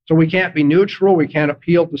 So we can't be neutral. We can't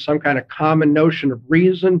appeal to some kind of common notion of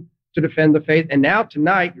reason to defend the faith. And now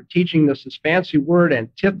tonight, you're teaching us this fancy word,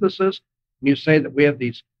 antithesis, and you say that we have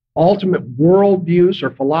these ultimate worldviews or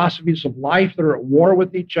philosophies of life that are at war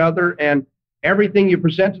with each other, and everything you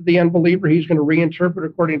present to the unbeliever, he's going to reinterpret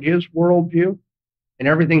according to his worldview, and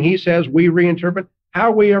everything he says, we reinterpret. How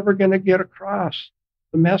are we ever going to get across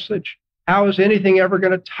the message? How is anything ever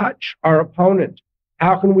going to touch our opponent?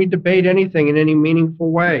 How can we debate anything in any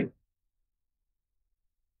meaningful way?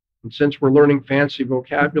 And since we're learning fancy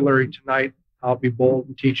vocabulary tonight, I'll be bold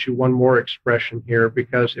and teach you one more expression here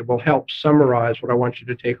because it will help summarize what I want you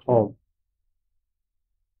to take home.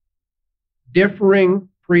 Differing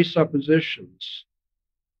presuppositions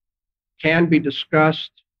can be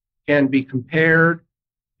discussed, can be compared.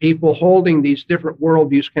 People holding these different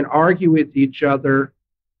worldviews can argue with each other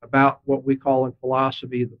about what we call in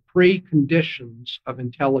philosophy the preconditions of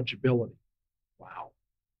intelligibility. Wow,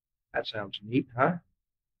 that sounds neat, huh?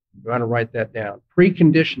 You want to write that down.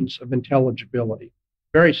 Preconditions of intelligibility.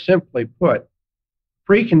 Very simply put,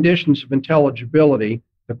 preconditions of intelligibility,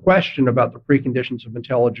 the question about the preconditions of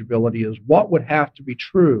intelligibility is what would have to be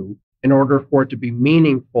true in order for it to be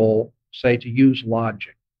meaningful, say, to use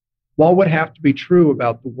logic? What would have to be true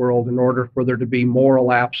about the world in order for there to be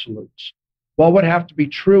moral absolutes? What would have to be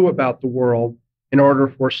true about the world in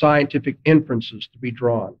order for scientific inferences to be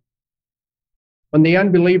drawn? When the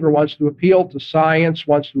unbeliever wants to appeal to science,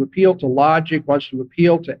 wants to appeal to logic, wants to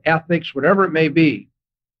appeal to ethics, whatever it may be,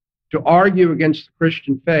 to argue against the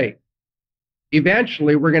Christian faith,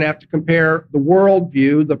 eventually we're going to have to compare the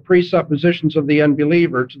worldview, the presuppositions of the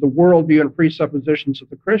unbeliever, to the worldview and presuppositions of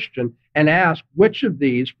the Christian, and ask which of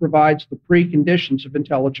these provides the preconditions of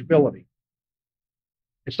intelligibility.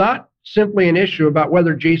 It's not simply an issue about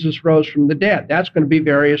whether Jesus rose from the dead. That's going to be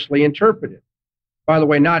variously interpreted. By the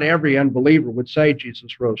way, not every unbeliever would say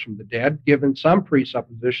Jesus rose from the dead. Given some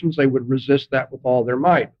presuppositions, they would resist that with all their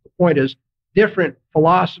might. The point is, different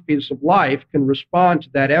philosophies of life can respond to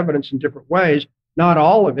that evidence in different ways. Not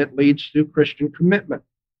all of it leads to Christian commitment.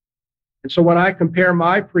 And so when I compare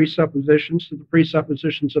my presuppositions to the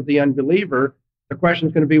presuppositions of the unbeliever, the question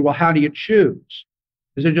is going to be, well, how do you choose?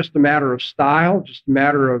 Is it just a matter of style, just a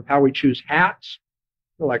matter of how we choose hats?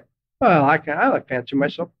 You're like, well, I fancy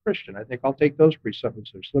myself a Christian. I think I'll take those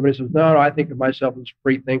presuppositions. Somebody says, no, I think of myself as a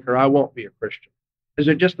free thinker. I won't be a Christian. Is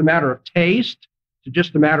it just a matter of taste? Is it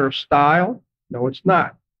just a matter of style? No, it's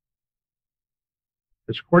not.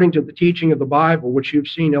 It's according to the teaching of the Bible, which you've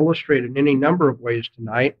seen illustrated in any number of ways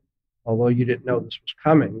tonight, although you didn't know this was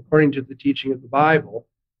coming. According to the teaching of the Bible,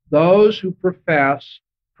 those who profess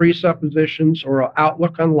presuppositions or an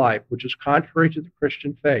outlook on life which is contrary to the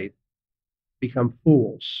Christian faith become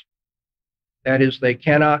fools. That is, they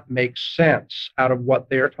cannot make sense out of what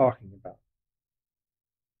they are talking about.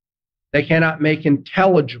 They cannot make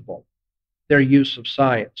intelligible their use of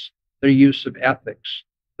science, their use of ethics,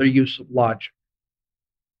 their use of logic.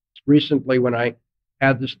 Recently, when I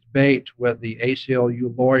had this debate with the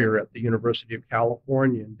ACLU lawyer at the University of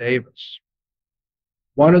California in Davis,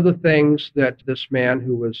 one of the things that this man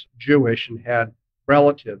who was Jewish and had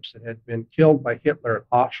relatives that had been killed by Hitler at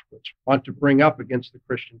Auschwitz wanted to bring up against the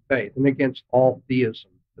Christian faith and against all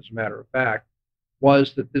theism, as a matter of fact,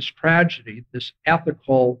 was that this tragedy, this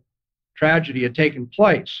ethical tragedy had taken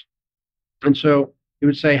place. And so he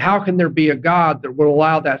would say, how can there be a God that would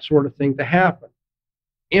allow that sort of thing to happen?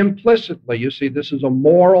 Implicitly, you see, this is a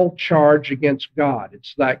moral charge against God.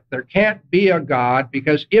 It's like there can't be a God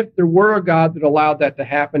because if there were a God that allowed that to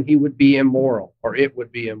happen, he would be immoral or it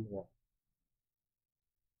would be immoral.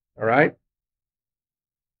 All right?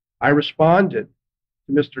 I responded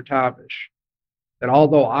to Mr. Tavish that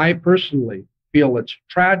although I personally feel it's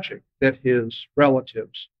tragic that his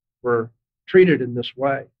relatives were treated in this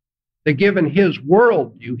way, that given his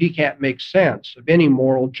worldview, he can't make sense of any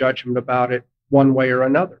moral judgment about it one way or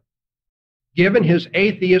another. Given his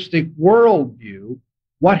atheistic worldview,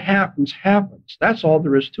 what happens, happens. That's all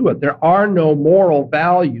there is to it. There are no moral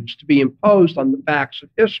values to be imposed on the facts of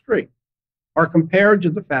history or compared to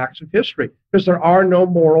the facts of history because there are no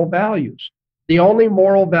moral values. The only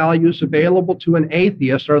moral values available to an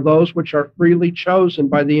atheist are those which are freely chosen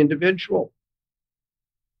by the individual.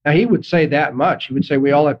 Now, he would say that much. He would say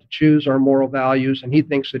we all have to choose our moral values, and he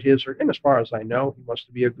thinks that his are, and as far as I know, he wants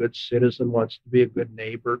to be a good citizen, wants to be a good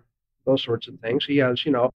neighbor, those sorts of things. He has,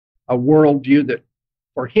 a worldview that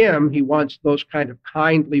for him, he wants those kind of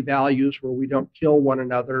kindly values where we don't kill one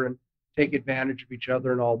another and take advantage of each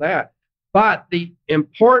other and all that. But the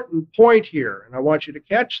important point here, and I want you to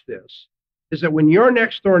catch this, is that when your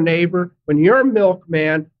next door neighbor, when your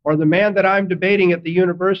milkman, or the man that I'm debating at the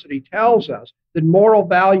university tells us that moral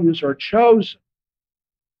values are chosen,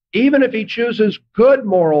 even if he chooses good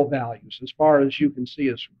moral values, as far as you can see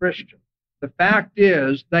as a Christian, the fact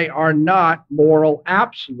is they are not moral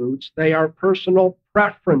absolutes, they are personal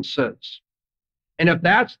preferences. And if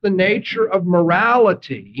that's the nature of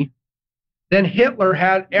morality, then Hitler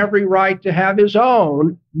had every right to have his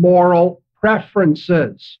own moral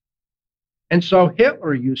preferences. And so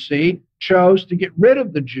Hitler, you see, chose to get rid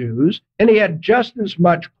of the Jews, and he had just as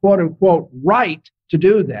much, quote unquote, right to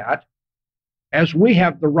do that as we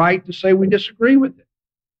have the right to say we disagree with it.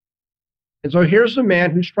 And so here's a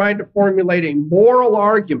man who's trying to formulate a moral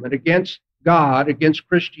argument against God, against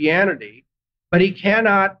Christianity, but he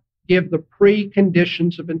cannot give the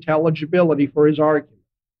preconditions of intelligibility for his argument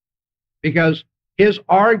because his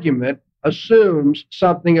argument assumes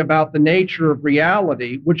something about the nature of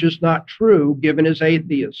reality which is not true given his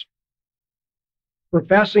atheism.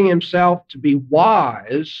 Professing himself to be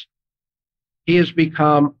wise, he has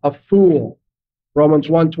become a fool. Romans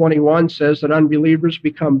 1:21 says that unbelievers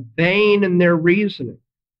become vain in their reasoning,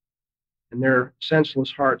 and their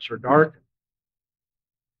senseless hearts are darkened.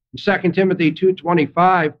 In 2 Timothy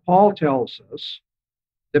 2:25, Paul tells us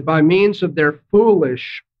that by means of their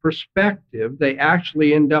foolish perspective, they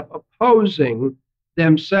actually end up opposing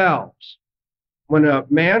themselves. When a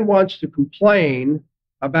man wants to complain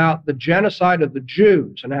about the genocide of the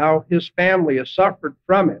Jews and how his family has suffered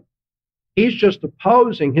from it, he's just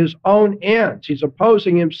opposing his own ends. He's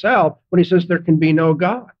opposing himself when he says there can be no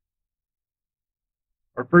God.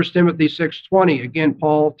 Or 1 Timothy 6:20, again,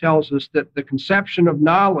 Paul tells us that the conception of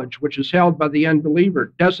knowledge, which is held by the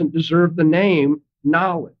unbeliever, doesn't deserve the name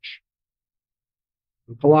knowledge.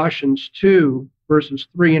 In Colossians 2, verses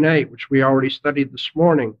 3 and 8, which we already studied this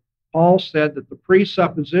morning, Paul said that the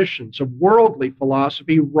presuppositions of worldly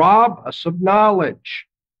philosophy rob us of knowledge,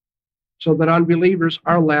 so that unbelievers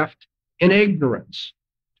are left in ignorance.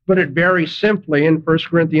 To put it very simply, in 1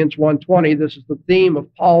 Corinthians 1:20, this is the theme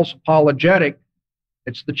of Paul's apologetic.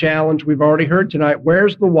 It's the challenge we've already heard tonight.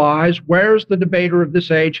 Where's the wise? Where's the debater of this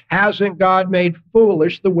age? Hasn't God made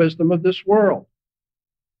foolish the wisdom of this world?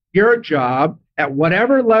 Your job, at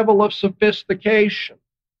whatever level of sophistication,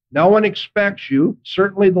 no one expects you,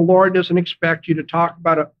 certainly the Lord doesn't expect you to talk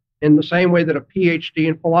about it in the same way that a PhD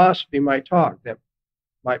in philosophy might talk. That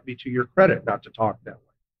might be to your credit not to talk that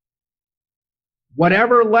way.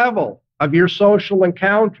 Whatever level of your social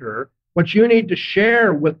encounter, what you need to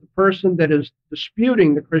share with the person that is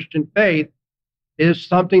disputing the Christian faith is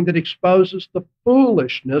something that exposes the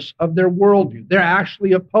foolishness of their worldview. They're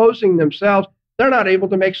actually opposing themselves. They're not able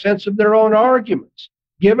to make sense of their own arguments.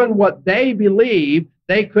 Given what they believe,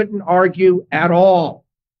 they couldn't argue at all.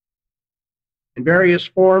 In various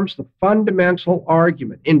forms, the fundamental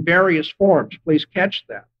argument, in various forms, please catch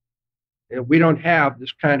that. We don't have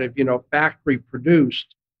this kind of,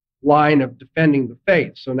 factory-produced line of defending the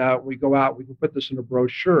faith. So now we go out, we can put this in a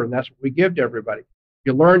brochure, and that's what we give to everybody.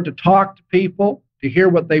 You learn to talk to people, to hear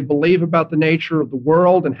what they believe about the nature of the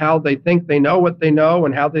world and how they think they know what they know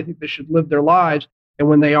and how they think they should live their lives. And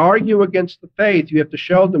when they argue against the faith, you have to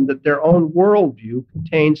show them that their own worldview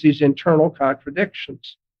contains these internal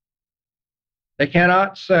contradictions. They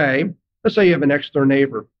cannot say, let's say you have an next-door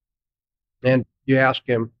neighbor, and you ask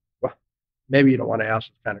him, well, maybe you don't want to ask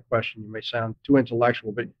this kind of question. You may sound too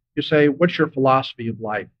intellectual, but you say, what's your philosophy of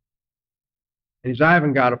life? And he says, I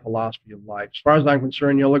haven't got a philosophy of life. As far as I'm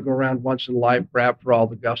concerned, you only go around once in life, grab for all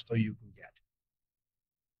the gusto you can get.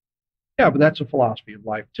 Yeah, but that's a philosophy of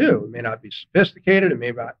life too. It may not be sophisticated.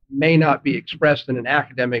 It may not be expressed in an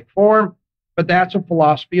academic form, but that's a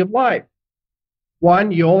philosophy of life.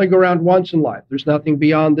 One, you only go around once in life. There's nothing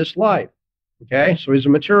beyond this life. Okay, so he's a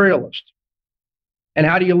materialist. And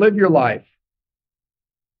how do you live your life?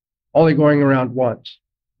 Only going around once.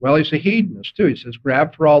 Well, he's a hedonist, too. He says,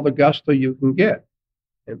 grab for all the gusto you can get.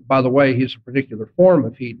 And by the way, he's a particular form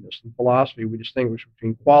of hedonist. In philosophy, we distinguish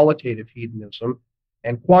between qualitative hedonism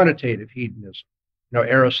and quantitative hedonism.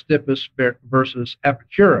 Aristippus versus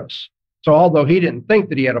Epicurus. So although he didn't think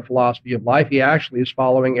that he had a philosophy of life, he actually is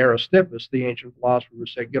following Aristippus, the ancient philosopher who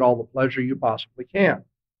said, get all the pleasure you possibly can.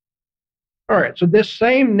 All right, so this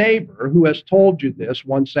same neighbor who has told you this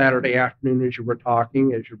one Saturday afternoon as you were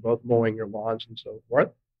talking, as you're both mowing your lawns and so forth,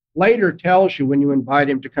 later tells you when you invite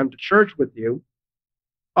him to come to church with you,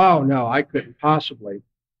 oh, no, I couldn't possibly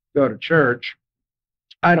go to church.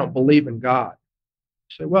 I don't believe in God.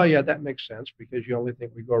 You say, well, yeah, that makes sense because you only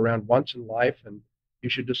think we go around once in life and you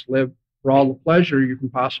should just live for all the pleasure you can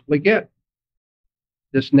possibly get.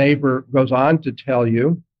 This neighbor goes on to tell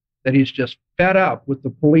you that he's just fed up with the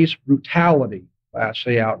police brutality,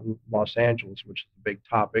 say out in Los Angeles, which is a big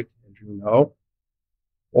topic, as you know.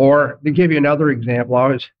 Or to give you another example, I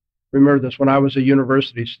always remember this when I was a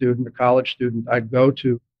university student, a college student, I'd go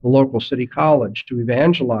to the local city college to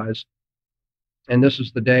evangelize. And this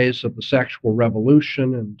is the days of the sexual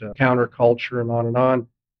revolution and counterculture and on and on.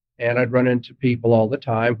 And I'd run into people all the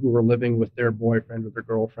time who were living with their boyfriend or their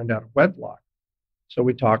girlfriend out of wedlock. So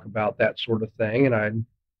we talk about that sort of thing, and I'd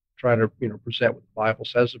try to present what the Bible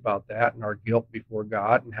says about that and our guilt before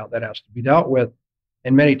God and how that has to be dealt with.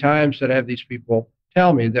 And many times I'd have these people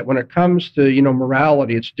tell me that when it comes to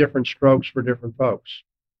morality, it's different strokes for different folks.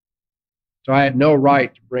 So I had no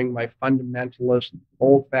right to bring my fundamentalist,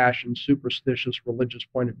 old-fashioned, superstitious religious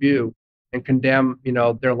point of view and condemn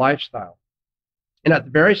their lifestyle. And at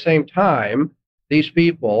the very same time, these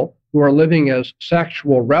people who are living as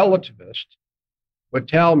sexual relativists would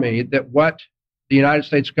tell me that what the United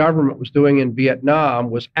States government was doing in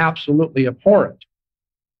Vietnam was absolutely abhorrent.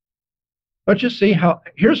 But you see how,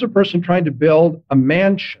 here's a person trying to build a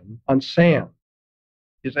mansion on sand.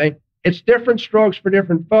 You say, it's different strokes for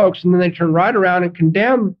different folks, and then they turn right around and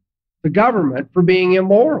condemn the government for being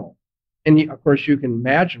immoral. And of course, you can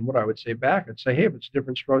imagine what I would say back. I'd say, hey, if it's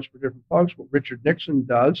different strokes for different folks, what Richard Nixon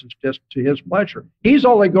does is just to his pleasure. He's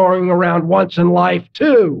only going around once in life,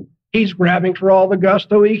 too. He's grabbing for all the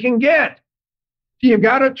gusto he can get. So you've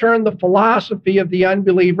got to turn the philosophy of the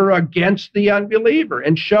unbeliever against the unbeliever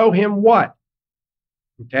and show him what?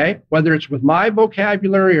 Okay? Whether it's with my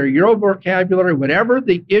vocabulary or your vocabulary, whatever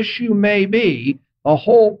the issue may be, the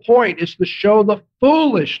whole point is to show the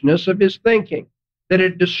foolishness of his thinking. that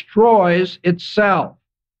it destroys itself.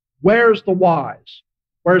 Where's the wise?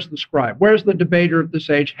 Where's the scribe? Where's the debater of this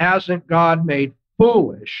age? Hasn't God made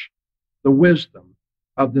foolish the wisdom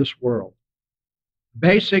of this world?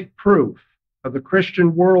 Basic proof of the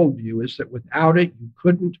Christian worldview is that without it, you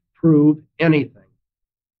couldn't prove anything.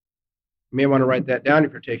 You may want to write that down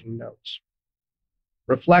if you're taking notes.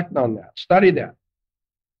 Reflect on that. Study that.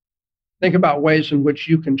 Think about ways in which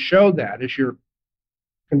you can show that as you're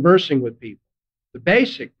conversing with people. The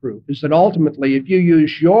basic proof is that ultimately, if you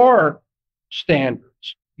use your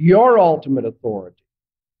standards, your ultimate authority,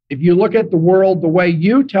 if you look at the world the way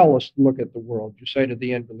you tell us to look at the world, you say to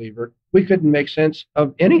the unbeliever, we couldn't make sense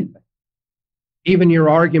of anything, even your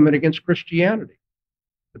argument against Christianity.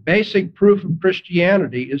 The basic proof of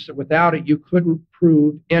Christianity is that without it, you couldn't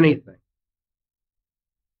prove anything.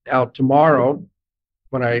 Now, tomorrow,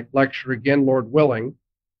 when I lecture again, Lord willing,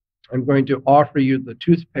 I'm going to offer you the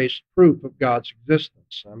toothpaste proof of God's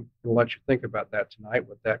existence. I'm going to let you think about that tonight,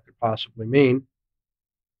 what that could possibly mean.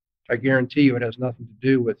 I guarantee you it has nothing to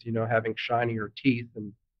do with, having shinier teeth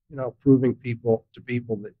and, proving to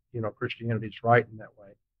people that, Christianity is right in that way.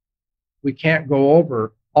 We can't go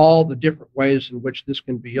over all the different ways in which this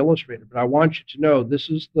can be illustrated, but I want you to know this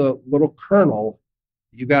is the little kernel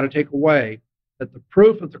you got to take away, that the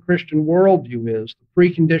proof of the Christian worldview is the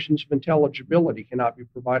preconditions of intelligibility cannot be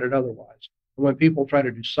provided otherwise. And when people try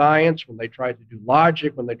to do science, when they try to do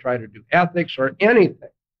logic, when they try to do ethics or anything,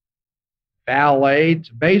 ballet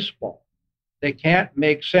to baseball, they can't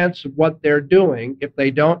make sense of what they're doing if they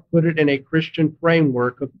don't put it in a Christian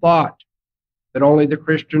framework of thought, that only the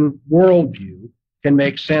Christian worldview can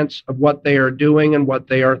make sense of what they are doing and what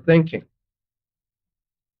they are thinking.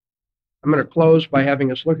 I'm going to close by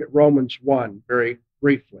having us look at Romans 1 very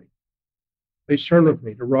briefly. Please turn with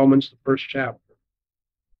me to Romans, the first chapter.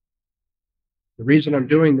 The reason I'm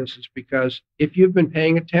doing this is because if you've been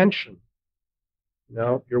paying attention,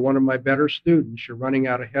 if you're one of my better students, you're running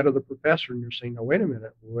out ahead of the professor and you're saying, no, wait a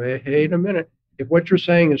minute. If what you're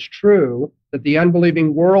saying is true, that the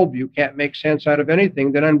unbelieving worldview can't make sense out of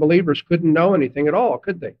anything, then unbelievers couldn't know anything at all,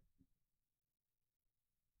 could they?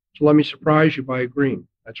 So let me surprise you by agreeing.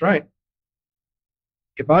 That's right.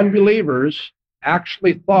 If unbelievers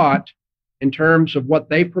actually thought in terms of what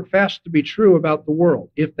they profess to be true about the world,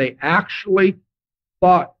 if they actually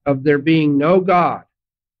thought of there being no God,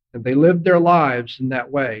 and they lived their lives in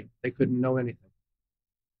that way, they couldn't know anything.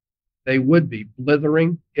 They would be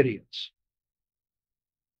blithering idiots.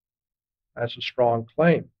 That's a strong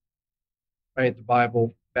claim. Right? The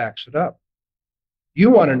Bible backs it up. You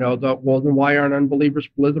want to know, though, well, then why aren't unbelievers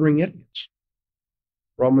blithering idiots?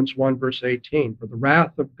 Romans 1, verse 18, for the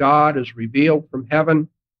wrath of God is revealed from heaven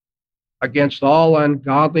against all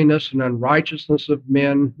ungodliness and unrighteousness of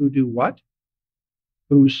men who do what?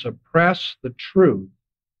 Who suppress the truth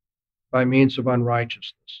by means of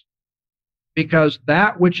unrighteousness. Because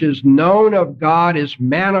that which is known of God is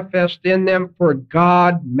manifest in them, for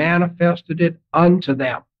God manifested it unto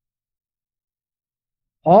them.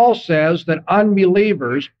 Paul says that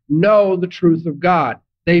unbelievers know the truth of God.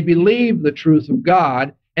 They believe the truth of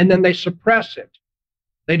God, and then they suppress it.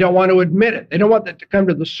 They don't want to admit it. They don't want that to come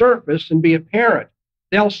to the surface and be apparent.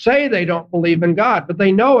 They'll say they don't believe in God, but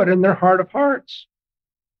they know it in their heart of hearts.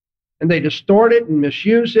 And they distort it and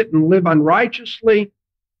misuse it and live unrighteously.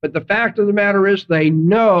 But the fact of the matter is they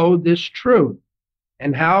know this truth.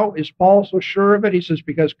 And how is Paul so sure of it? He says,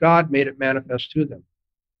 because God made it manifest to them.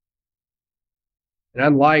 And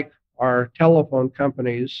unlike our telephone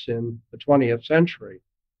companies in the 20th century,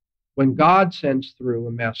 when God sends through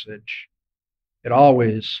a message, it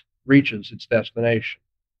always reaches its destination.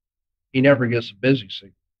 He never gets a busy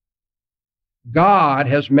signal. God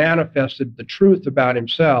has manifested the truth about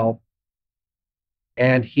himself,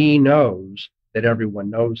 and he knows that everyone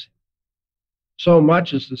knows him. So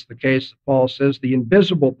much is this the case that Paul says the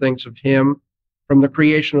invisible things of him from the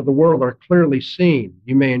creation of the world are clearly seen.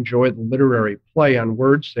 You may enjoy the literary play on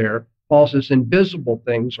words there. Paul says invisible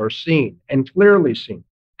things are seen and clearly seen.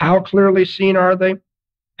 How clearly seen are they?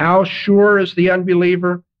 How sure is the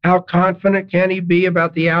unbeliever? How confident can he be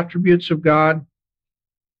about the attributes of God?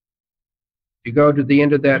 If you go to the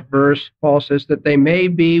end of that verse, Paul says that they may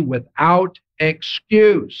be without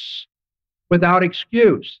excuse. Without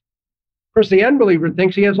excuse. Of course, the unbeliever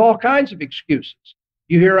thinks he has all kinds of excuses.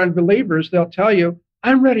 You hear unbelievers, they'll tell you,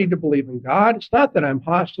 I'm ready to believe in God. It's not that I'm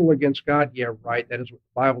hostile against God. Yeah, right, that is what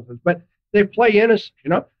the Bible says. But they play innocent,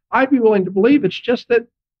 I'd be willing to believe. It's just that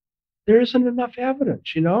there isn't enough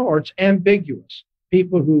evidence, or it's ambiguous.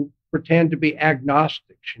 People who pretend to be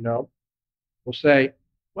agnostics, will say,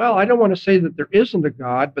 well, I don't want to say that there isn't a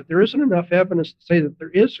God, but there isn't enough evidence to say that there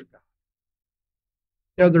is a God.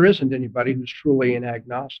 There isn't anybody who's truly an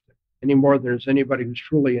agnostic any more than there's anybody who's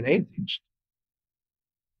truly an atheist.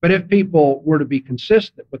 But if people were to be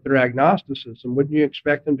consistent with their agnosticism, wouldn't you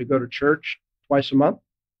expect them to go to church twice a month?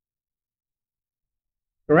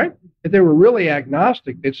 Correct? If they were really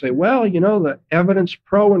agnostic, they'd say, well, the evidence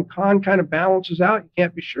pro and con kind of balances out. You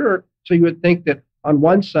can't be sure. So you would think that on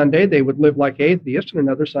one Sunday they would live like atheists, and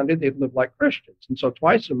another Sunday they'd live like Christians. And so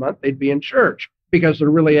twice a month they'd be in church because they're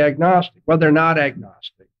really agnostic. Well, they're not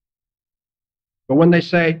agnostic. But when they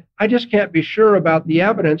say, I just can't be sure about the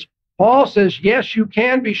evidence, Paul says, yes, you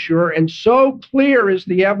can be sure, and so clear is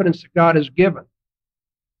the evidence that God has given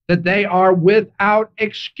that they are without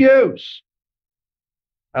excuse.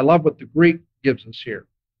 I love what the Greek gives us here.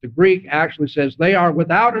 The Greek actually says they are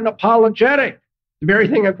without an apologetic. The very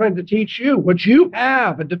thing I'm trying to teach you. What you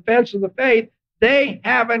have, a defense of the faith, they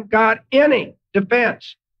haven't got any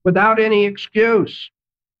defense, without any excuse.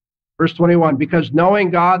 Verse 21, because knowing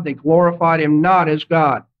God, they glorified him not as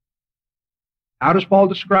God. How does Paul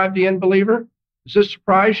describe the unbeliever? Does this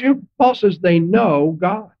surprise you? Paul says they know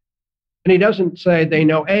God. And he doesn't say they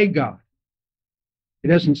know a God. He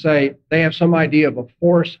doesn't say they have some idea of a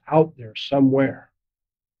force out there somewhere.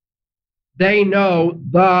 They know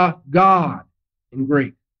the God in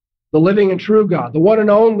Greek, the living and true God, the one and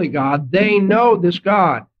only God. They know this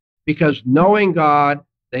God because knowing God,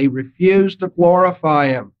 they refuse to glorify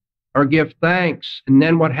him or give thanks. And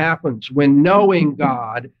then what happens? When knowing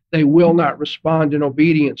God, they will not respond in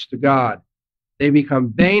obedience to God. They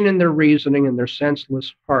become vain in their reasoning, and their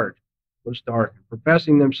senseless heart was darkened.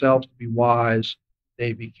 Professing themselves to be wise,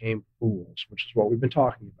 they became fools, which is what we've been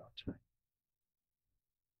talking about tonight.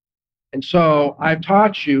 And so I've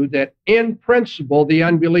taught you that in principle, the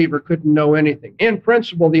unbeliever couldn't know anything. In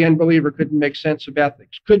principle, the unbeliever couldn't make sense of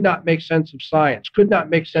ethics, could not make sense of science, could not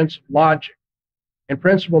make sense of logic. In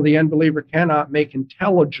principle, the unbeliever cannot make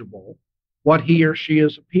intelligible what he or she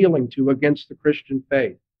is appealing to against the Christian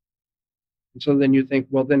faith. And so then you think,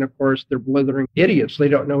 well, then, of course, they're blithering idiots. They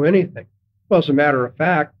don't know anything. Well, as a matter of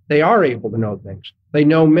fact, they are able to know things. They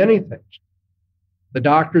know many things. The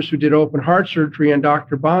doctors who did open heart surgery on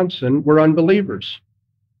Dr. Bahnsen were unbelievers.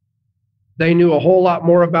 They knew a whole lot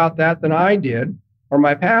more about that than I did or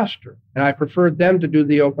my pastor, and I preferred them to do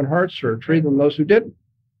the open heart surgery than those who didn't.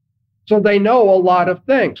 So they know a lot of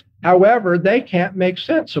things. However, they can't make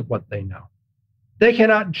sense of what they know. They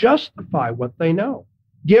cannot justify what they know.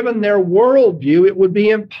 Given their worldview, it would be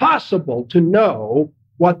impossible to know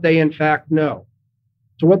what they in fact know.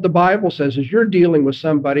 So what the Bible says is you're dealing with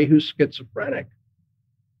somebody who's schizophrenic.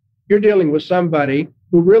 You're dealing with somebody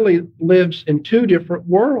who really lives in two different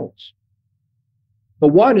worlds. The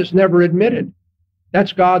one is never admitted.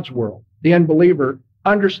 That's God's world. The unbeliever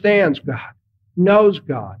understands God, knows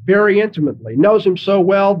God very intimately, knows him so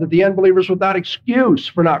well that the unbeliever is without excuse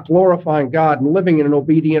for not glorifying God and living in an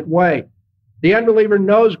obedient way. The unbeliever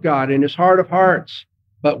knows God in his heart of hearts,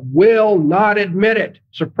 but will not admit it,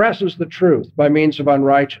 suppresses the truth by means of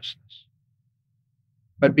unrighteousness.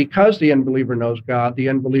 But because the unbeliever knows God, the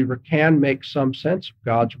unbeliever can make some sense of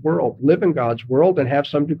God's world, live in God's world, and have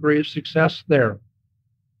some degree of success there.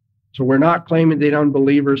 So we're not claiming that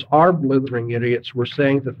unbelievers are blithering idiots. We're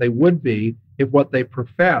saying that they would be if what they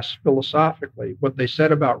profess philosophically, what they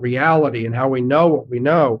said about reality and how we know what we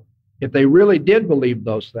know, if they really did believe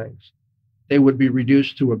those things, they would be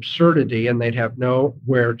reduced to absurdity and they'd have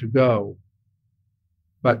nowhere to go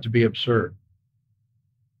but to be absurd.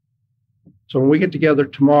 So when we get together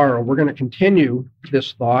tomorrow, we're going to continue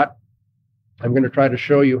this thought. I'm going to try to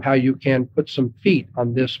show you how you can put some feet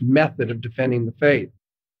on this method of defending the faith,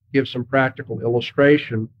 give some practical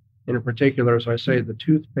illustration, and in particular, as I say, the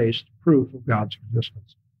toothpaste proof of God's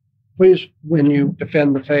existence. Please, when you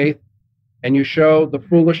defend the faith and you show the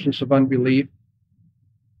foolishness of unbelief,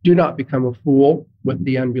 do not become a fool with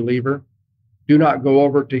the unbeliever. Do not go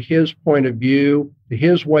over to his point of view, to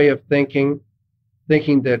his way of thinking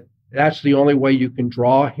that that's the only way you can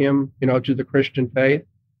draw him, to the Christian faith.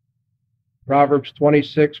 Proverbs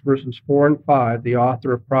 26, verses 4 and 5, the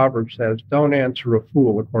author of Proverbs says, don't answer a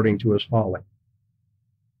fool according to his folly.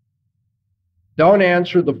 Don't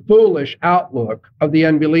answer the foolish outlook of the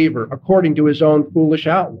unbeliever according to his own foolish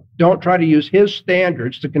outlook. Don't try to use his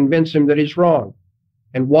standards to convince him that he's wrong.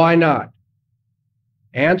 And why not?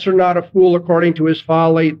 Answer not a fool according to his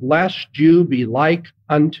folly, lest you be like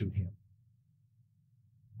unto him.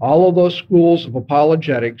 All of those schools of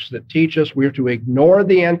apologetics that teach us we're to ignore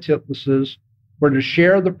the antithesis, we're to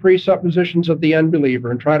share the presuppositions of the unbeliever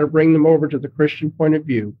and try to bring them over to the Christian point of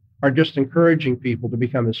view, are just encouraging people to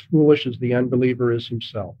become as foolish as the unbeliever is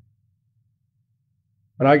himself.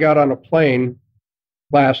 When I got on a plane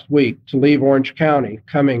last week to leave Orange County,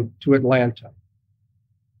 coming to Atlanta.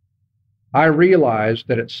 I realized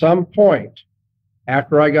that at some point,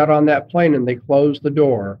 after I got on that plane and they closed the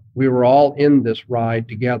door, we were all in this ride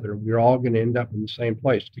together. We were all going to end up in the same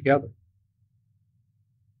place together.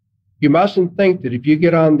 You mustn't think that if you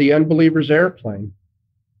get on the unbeliever's airplane,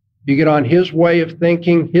 you get on his way of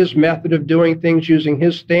thinking, his method of doing things using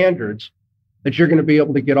his standards, that you're going to be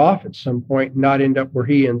able to get off at some point and not end up where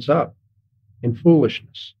he ends up, in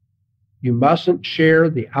foolishness. You mustn't share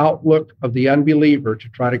the outlook of the unbeliever to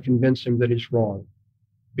try to convince him that he's wrong,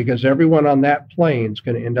 because everyone on that plane is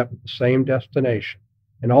going to end up at the same destination,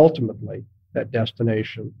 and ultimately that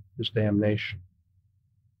destination is damnation.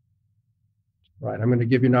 Right, I'm going to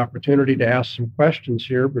give you an opportunity to ask some questions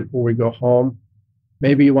here before we go home.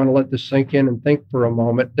 Maybe you want to let this sink in and think for a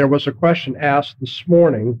moment. There was a question asked this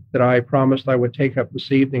morning that I promised I would take up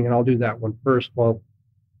this evening, and I'll do that one first while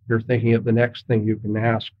you're thinking of the next thing you can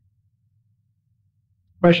ask.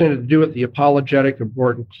 The question had to do with the apologetic of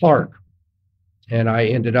Gordon Clark. And I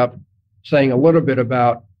ended up saying a little bit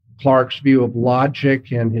about Clark's view of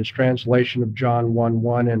logic and his translation of John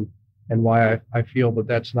 1:1 and why I feel that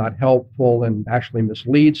that's not helpful and actually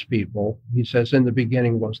misleads people. He says, in the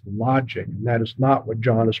beginning was the logic, and that is not what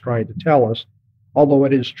John is trying to tell us, although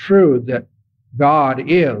it is true that God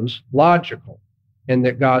is logical and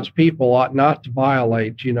that God's people ought not to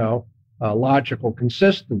violate, logical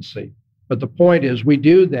consistency. But the point is, we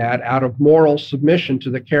do that out of moral submission to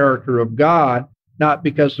the character of God, not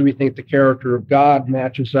because we think the character of God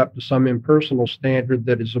matches up to some impersonal standard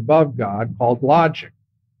that is above God called logic.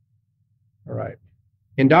 All right.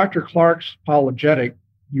 In Dr. Clark's apologetic,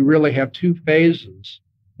 you really have two phases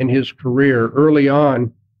in his career. Early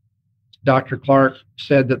on, Dr. Clark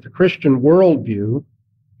said that the Christian worldview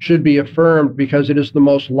should be affirmed because it is the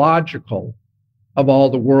most logical of all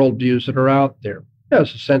the worldviews that are out there.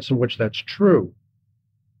 There's a sense in which that's true.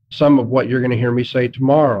 Some of what you're going to hear me say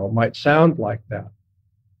tomorrow might sound like that,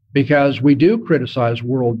 because we do criticize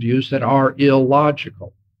worldviews that are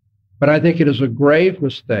illogical. But I think it is a grave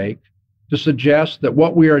mistake to suggest that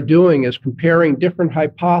what we are doing is comparing different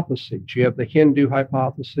hypotheses. You have the Hindu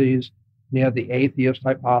hypotheses, and you have the atheist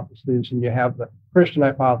hypotheses, and you have the Christian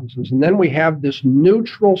hypothesis, and then we have this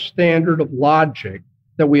neutral standard of logic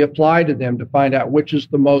that we apply to them to find out which is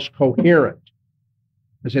the most coherent.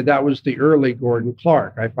 I said that was the early Gordon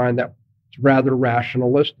Clark. I find that rather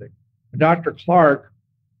rationalistic. Dr. Clark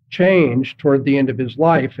changed toward the end of his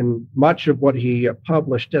life, and much of what he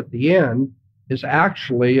published at the end is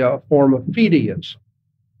actually a form of fideism.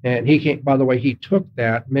 And by the way, he took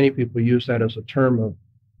that. Many people use that as a term of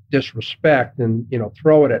disrespect and,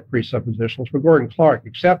 throw it at presuppositionalists. But Gordon Clark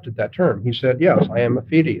accepted that term. He said, yes, I am a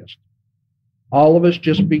fideist. All of us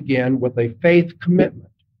just begin with a faith commitment.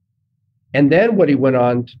 And then what he went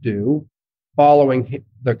on to do, following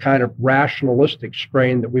the kind of rationalistic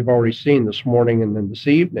strain that we've already seen this morning and then this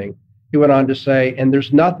evening, he went on to say, and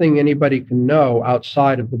there's nothing anybody can know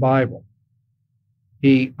outside of the Bible.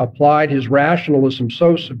 He applied his rationalism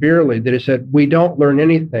so severely that he said, we don't learn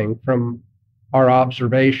anything from our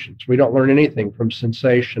observations. We don't learn anything from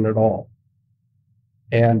sensation at all.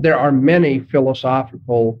 And there are many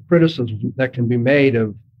philosophical criticisms that can be made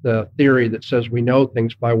of the theory that says we know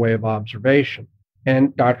things by way of observation.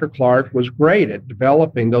 And Dr. Clark was great at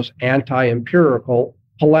developing those anti-empirical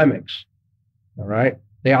polemics, all right?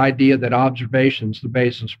 The idea that observation is the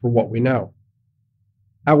basis for what we know.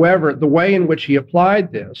 However, the way in which he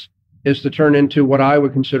applied this is to turn into what I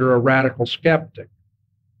would consider a radical skeptic.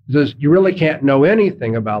 He says, you really can't know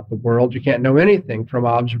anything about the world. You can't know anything from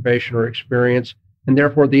observation or experience, and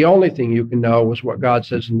therefore the only thing you can know is what God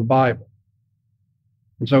says in the Bible.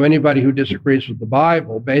 And so anybody who disagrees with the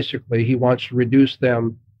Bible, basically he wants to reduce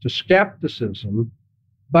them to skepticism,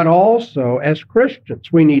 but also as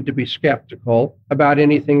Christians, we need to be skeptical about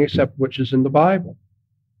anything except which is in the Bible.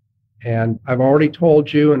 And I've already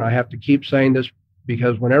told you, and I have to keep saying this,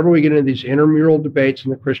 because whenever we get into these intramural debates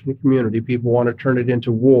in the Christian community, people want to turn it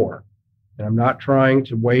into war. And I'm not trying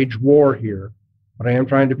to wage war here, but I am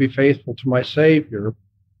trying to be faithful to my Savior.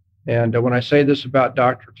 And when I say this about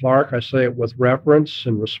Dr. Clark, I say it with reverence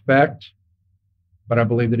and respect, but I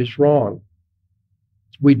believe that he's wrong.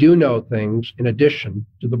 We do know things in addition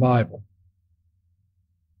to the Bible.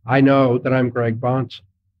 I know that I'm Greg Bahnsen.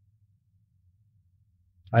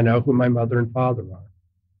 I know who my mother and father are.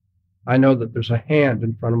 I know that there's a hand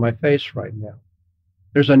in front of my face right now.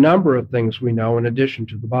 There's a number of things we know in addition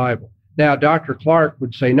to the Bible. Now, Dr. Clark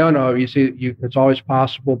would say, no, you see, it's always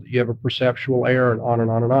possible that you have a perceptual error and on and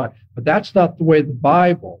on and on. But that's not the way the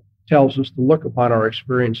Bible tells us to look upon our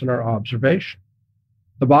experience and our observation.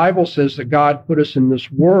 The Bible says that God put us in this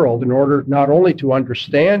world in order not only to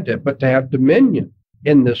understand it, but to have dominion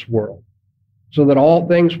in this world, so that all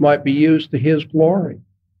things might be used to his glory.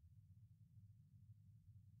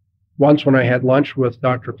 Once when I had lunch with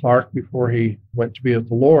Dr. Clark before he went to be with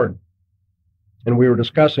the Lord, and we were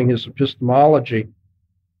discussing his epistemology,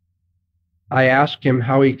 I asked him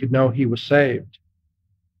how he could know he was saved.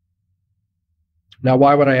 Now,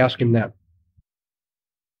 why would I ask him that?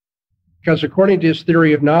 Because according to his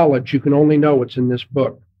theory of knowledge, you can only know what's in this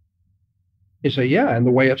book. He said, yeah, and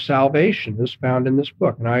the way of salvation is found in this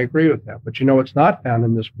book, and I agree with that. But you know what's not found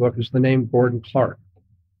in this book is the name Gordon Clark.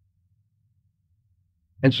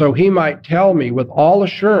 And so he might tell me with all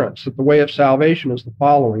assurance that the way of salvation is the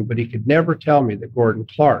following, but he could never tell me that Gordon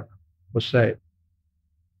Clark was saved.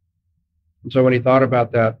 And so when he thought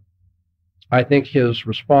about that, I think his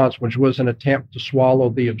response, which was an attempt to swallow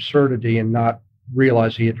the absurdity and not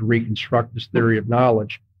realize he had to reconstruct his theory of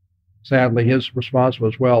knowledge, sadly, his response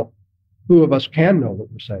was, well, who of us can know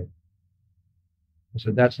that we're saved? I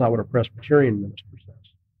said, that's not what a Presbyterian minister says.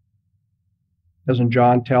 Doesn't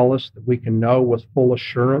John tell us that we can know with full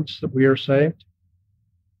assurance that we are saved?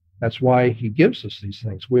 That's why he gives us these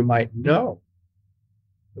things. We might know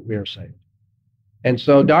that we are saved. And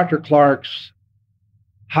so Dr. Clark's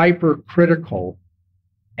hypercritical,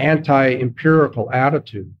 anti-empirical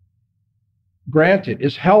attitude, granted,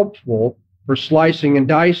 is helpful for slicing and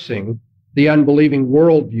dicing the unbelieving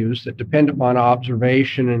worldviews that depend upon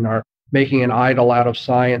observation and are making an idol out of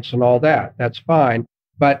science and all that. That's fine.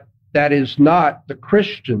 But that is not the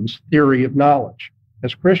Christian's theory of knowledge.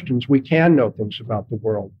 As Christians, we can know things about the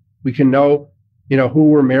world. We can know, who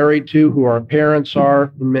we're married to, who our parents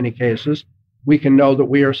are in many cases. We can know that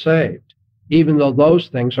we are saved, even though those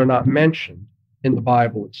things are not mentioned in the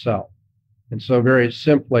Bible itself. And so very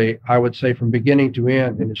simply, I would say from beginning to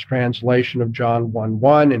end, in his translation of John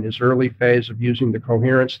 1:1, in his early phase of using the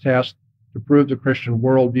coherence test to prove the Christian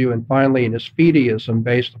worldview, and finally in his fideism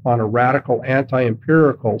based upon a radical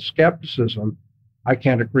anti-empirical skepticism, I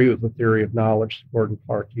can't agree with the theory of knowledge that Gordon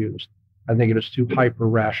Clark used. I think it is too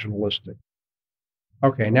hyper-rationalistic.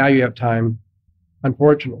 Okay, now you have time.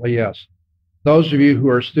 Unfortunately, yes. Those of you who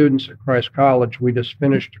are students at Christ College, we just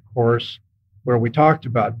finished a course where we talked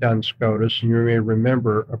about Duns Scotus, and you may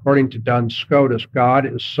remember, according to Duns Scotus, God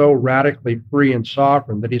is so radically free and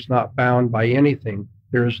sovereign that he's not bound by anything.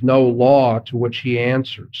 There is no law to which he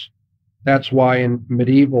answers. That's why in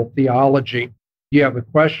medieval theology, you have the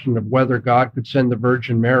question of whether God could send the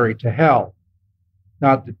Virgin Mary to hell.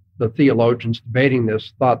 Not that the theologians debating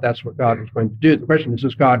this thought that's what God was going to do. The question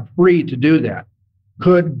is God free to do that?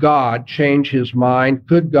 Could God change his mind?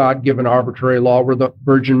 Could God give an arbitrary law where the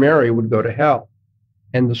Virgin Mary would go to hell?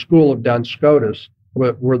 And the school of Duns Scotus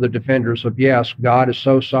were the defenders of, yes, God is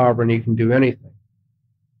so sovereign he can do anything.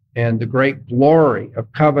 And the great glory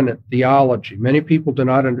of covenant theology. Many people do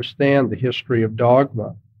not understand the history of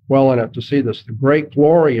dogma well enough to see this. The great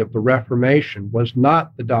glory of the Reformation was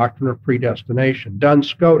not the doctrine of predestination. Duns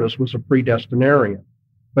Scotus was a predestinarian,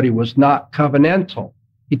 but he was not covenantal.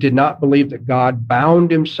 He did not believe that God bound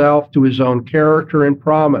himself to his own character and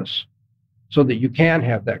promise so that you can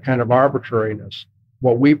have that kind of arbitrariness.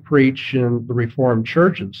 What we preach in the Reformed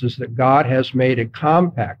churches is that God has made a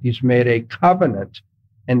compact. He's made a covenant,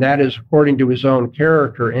 and that is according to his own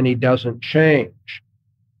character, and he doesn't change.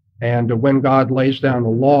 And when God lays down a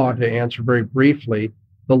law, to answer very briefly,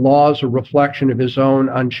 the law is a reflection of his own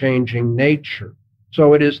unchanging nature.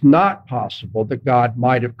 So it is not possible that God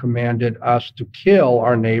might have commanded us to kill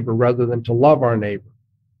our neighbor rather than to love our neighbor.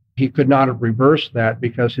 He could not have reversed that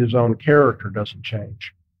because his own character doesn't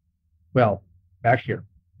change. Well, back here.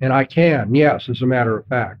 And I can, yes, as a matter of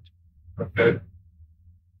fact. Okay.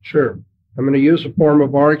 Sure. I'm going to use a form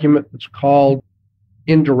of argument that's called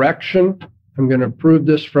indirection. I'm going to prove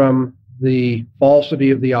this from the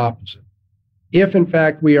falsity of the opposite. If, in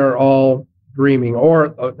fact, we are all dreaming,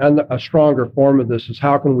 or a stronger form of this is,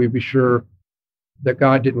 how can we be sure that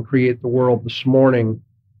God didn't create the world this morning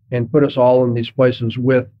and put us all in these places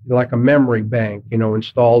with like a memory bank,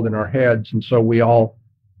 installed in our heads, and so we all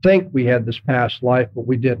think we had this past life, but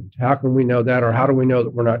we didn't. How can we know that, or how do we know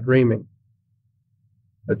that we're not dreaming?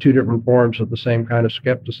 Two different forms of the same kind of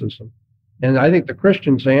skepticism. And I think the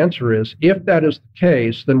Christian's answer is, if that is the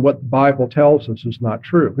case, then what the Bible tells us is not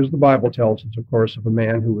true. Because the Bible tells us, of course, of a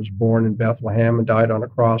man who was born in Bethlehem and died on a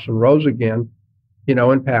cross and rose again,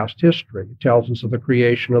 in past history. It tells us of the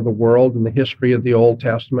creation of the world and the history of the Old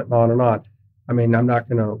Testament and on and on. I mean, I'm not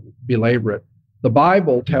going to belabor it. The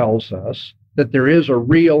Bible tells us that there is a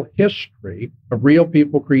real history of real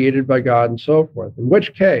people created by God and so forth. In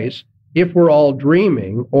which case, if we're all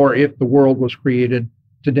dreaming, or if the world was created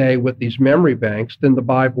today with these memory banks, then the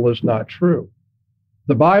Bible is not true. If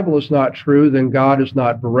the Bible is not true, then God is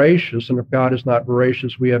not veracious, and if God is not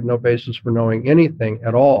veracious, we have no basis for knowing anything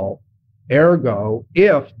at all. Ergo,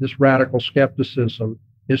 if this radical skepticism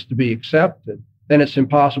is to be accepted, then it's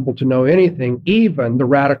impossible to know anything, even the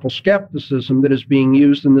radical skepticism that is being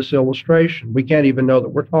used in this illustration. We can't even know that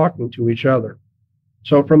we're talking to each other.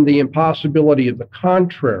 So from the impossibility of the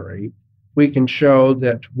contrary, we can show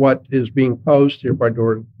that what is being posed here by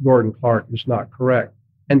Gordon Clark is not correct.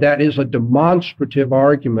 And that is a demonstrative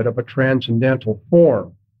argument of a transcendental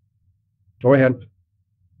form. Go ahead.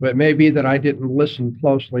 But it may be that I didn't listen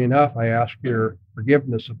closely enough. I ask your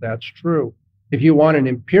forgiveness if that's true. If you want an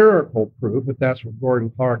empirical proof, if that's what Gordon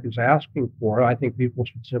Clark is asking for, I think people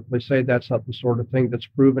should simply say that's not the sort of thing that's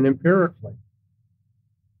proven empirically.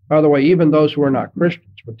 By the way, even those who are not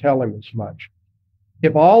Christians would tell him as much.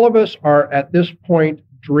 If all of us are at this point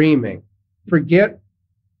dreaming, forget,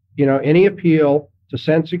 any appeal to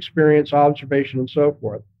sense experience, observation, and so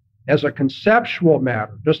forth, as a conceptual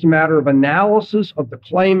matter, just a matter of analysis of the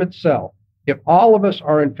claim itself. If all of us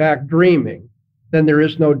are in fact dreaming, then there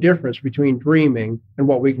is no difference between dreaming and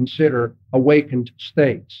what we consider awakened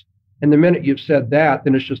states. And the minute you've said that,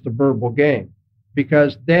 then it's just a verbal game,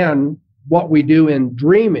 because then what we do in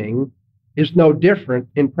dreaming is no different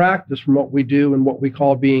in practice from what we do in what we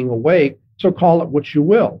call being awake, so call it what you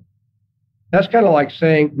will. That's kind of like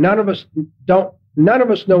saying none of us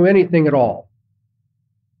know anything at all.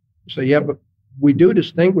 So yeah, but we do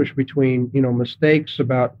distinguish between, mistakes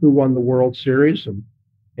about who won the World Series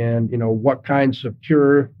and what kinds of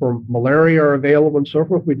cure for malaria are available and so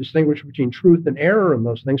forth. We distinguish between truth and error in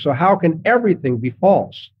those things. So how can everything be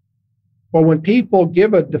false? Well, when people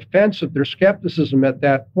give a defense of their skepticism at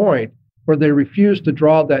that point, where they refuse to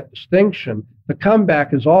draw that distinction, the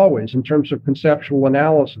comeback is always in terms of conceptual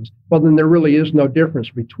analysis. Well, then there really is no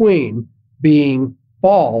difference between being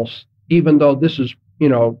false, even though this is,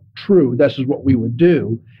 true, this is what we would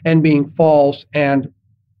do, and being false and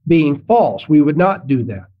being false. We would not do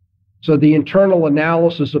that. So the internal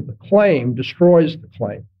analysis of the claim destroys the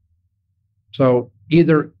claim. So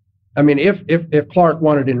if Clark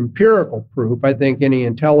wanted an empirical proof, I think any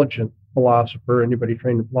intelligent philosopher, anybody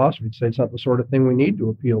trained in philosophy, would say it's not the sort of thing we need to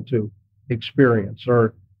appeal to experience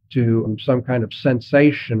or to some kind of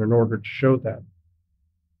sensation in order to show that.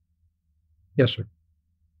 Yes, sir.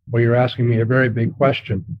 Well, you're asking me a very big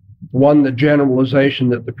question. One, the generalization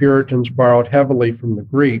that the Puritans borrowed heavily from the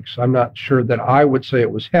Greeks. I'm not sure that I would say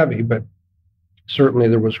it was heavy, but certainly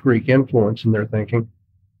there was Greek influence in their thinking.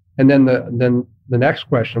 And then the next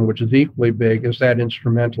question, which is equally big, is that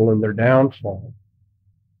instrumental in their downfall?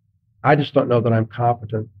 I just don't know that I'm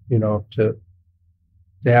competent, to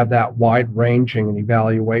have that wide-ranging an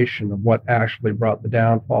evaluation of what actually brought the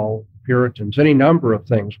downfall of the Puritans. Any number of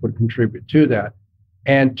things would contribute to that.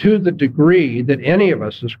 And to the degree that any of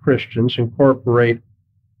us as Christians incorporate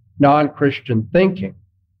non-Christian thinking,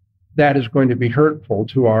 that is going to be hurtful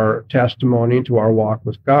to our testimony, to our walk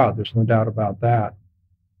with God. There's no doubt about that.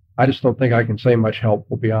 I just don't think I can say much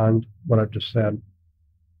helpful beyond what I've just said.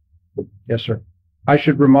 Yes, sir. I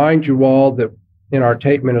should remind you all that in our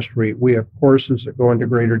tape ministry, we have courses that go into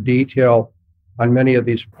greater detail on many of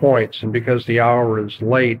these points. And because the hour is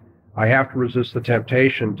late, I have to resist the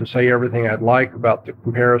temptation to say everything I'd like about the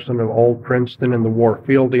comparison of old Princeton and the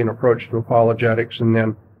Warfieldian approach to apologetics, and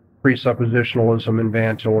then presuppositionalism and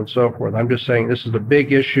Van Til and so forth. I'm just saying this is a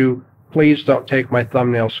big issue. Please don't take my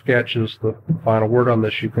thumbnail sketch as the final word on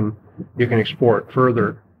this. You can explore it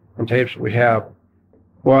further in tapes that we have.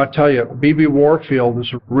 Well, I tell you, B.B. Warfield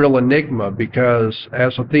is a real enigma because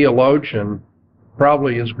as a theologian,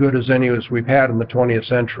 probably as good as any as we've had in the 20th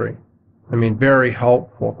century. I mean, very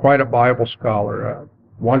helpful, quite a Bible scholar,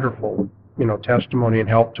 wonderful, testimony and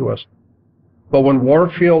help to us. But when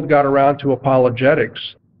Warfield got around to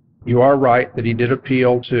apologetics, you are right that he did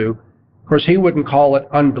appeal to, of course, he wouldn't call it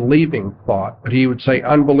unbelieving thought, but he would say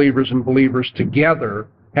unbelievers and believers together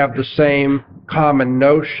have the same common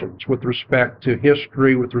notions with respect to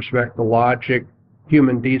history, with respect to logic,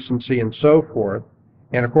 human decency, and so forth.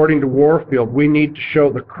 And according to Warfield, we need to show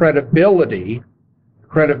the credibility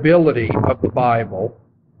of the Bible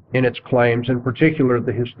in its claims, in particular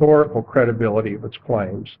the historical credibility of its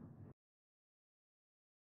claims.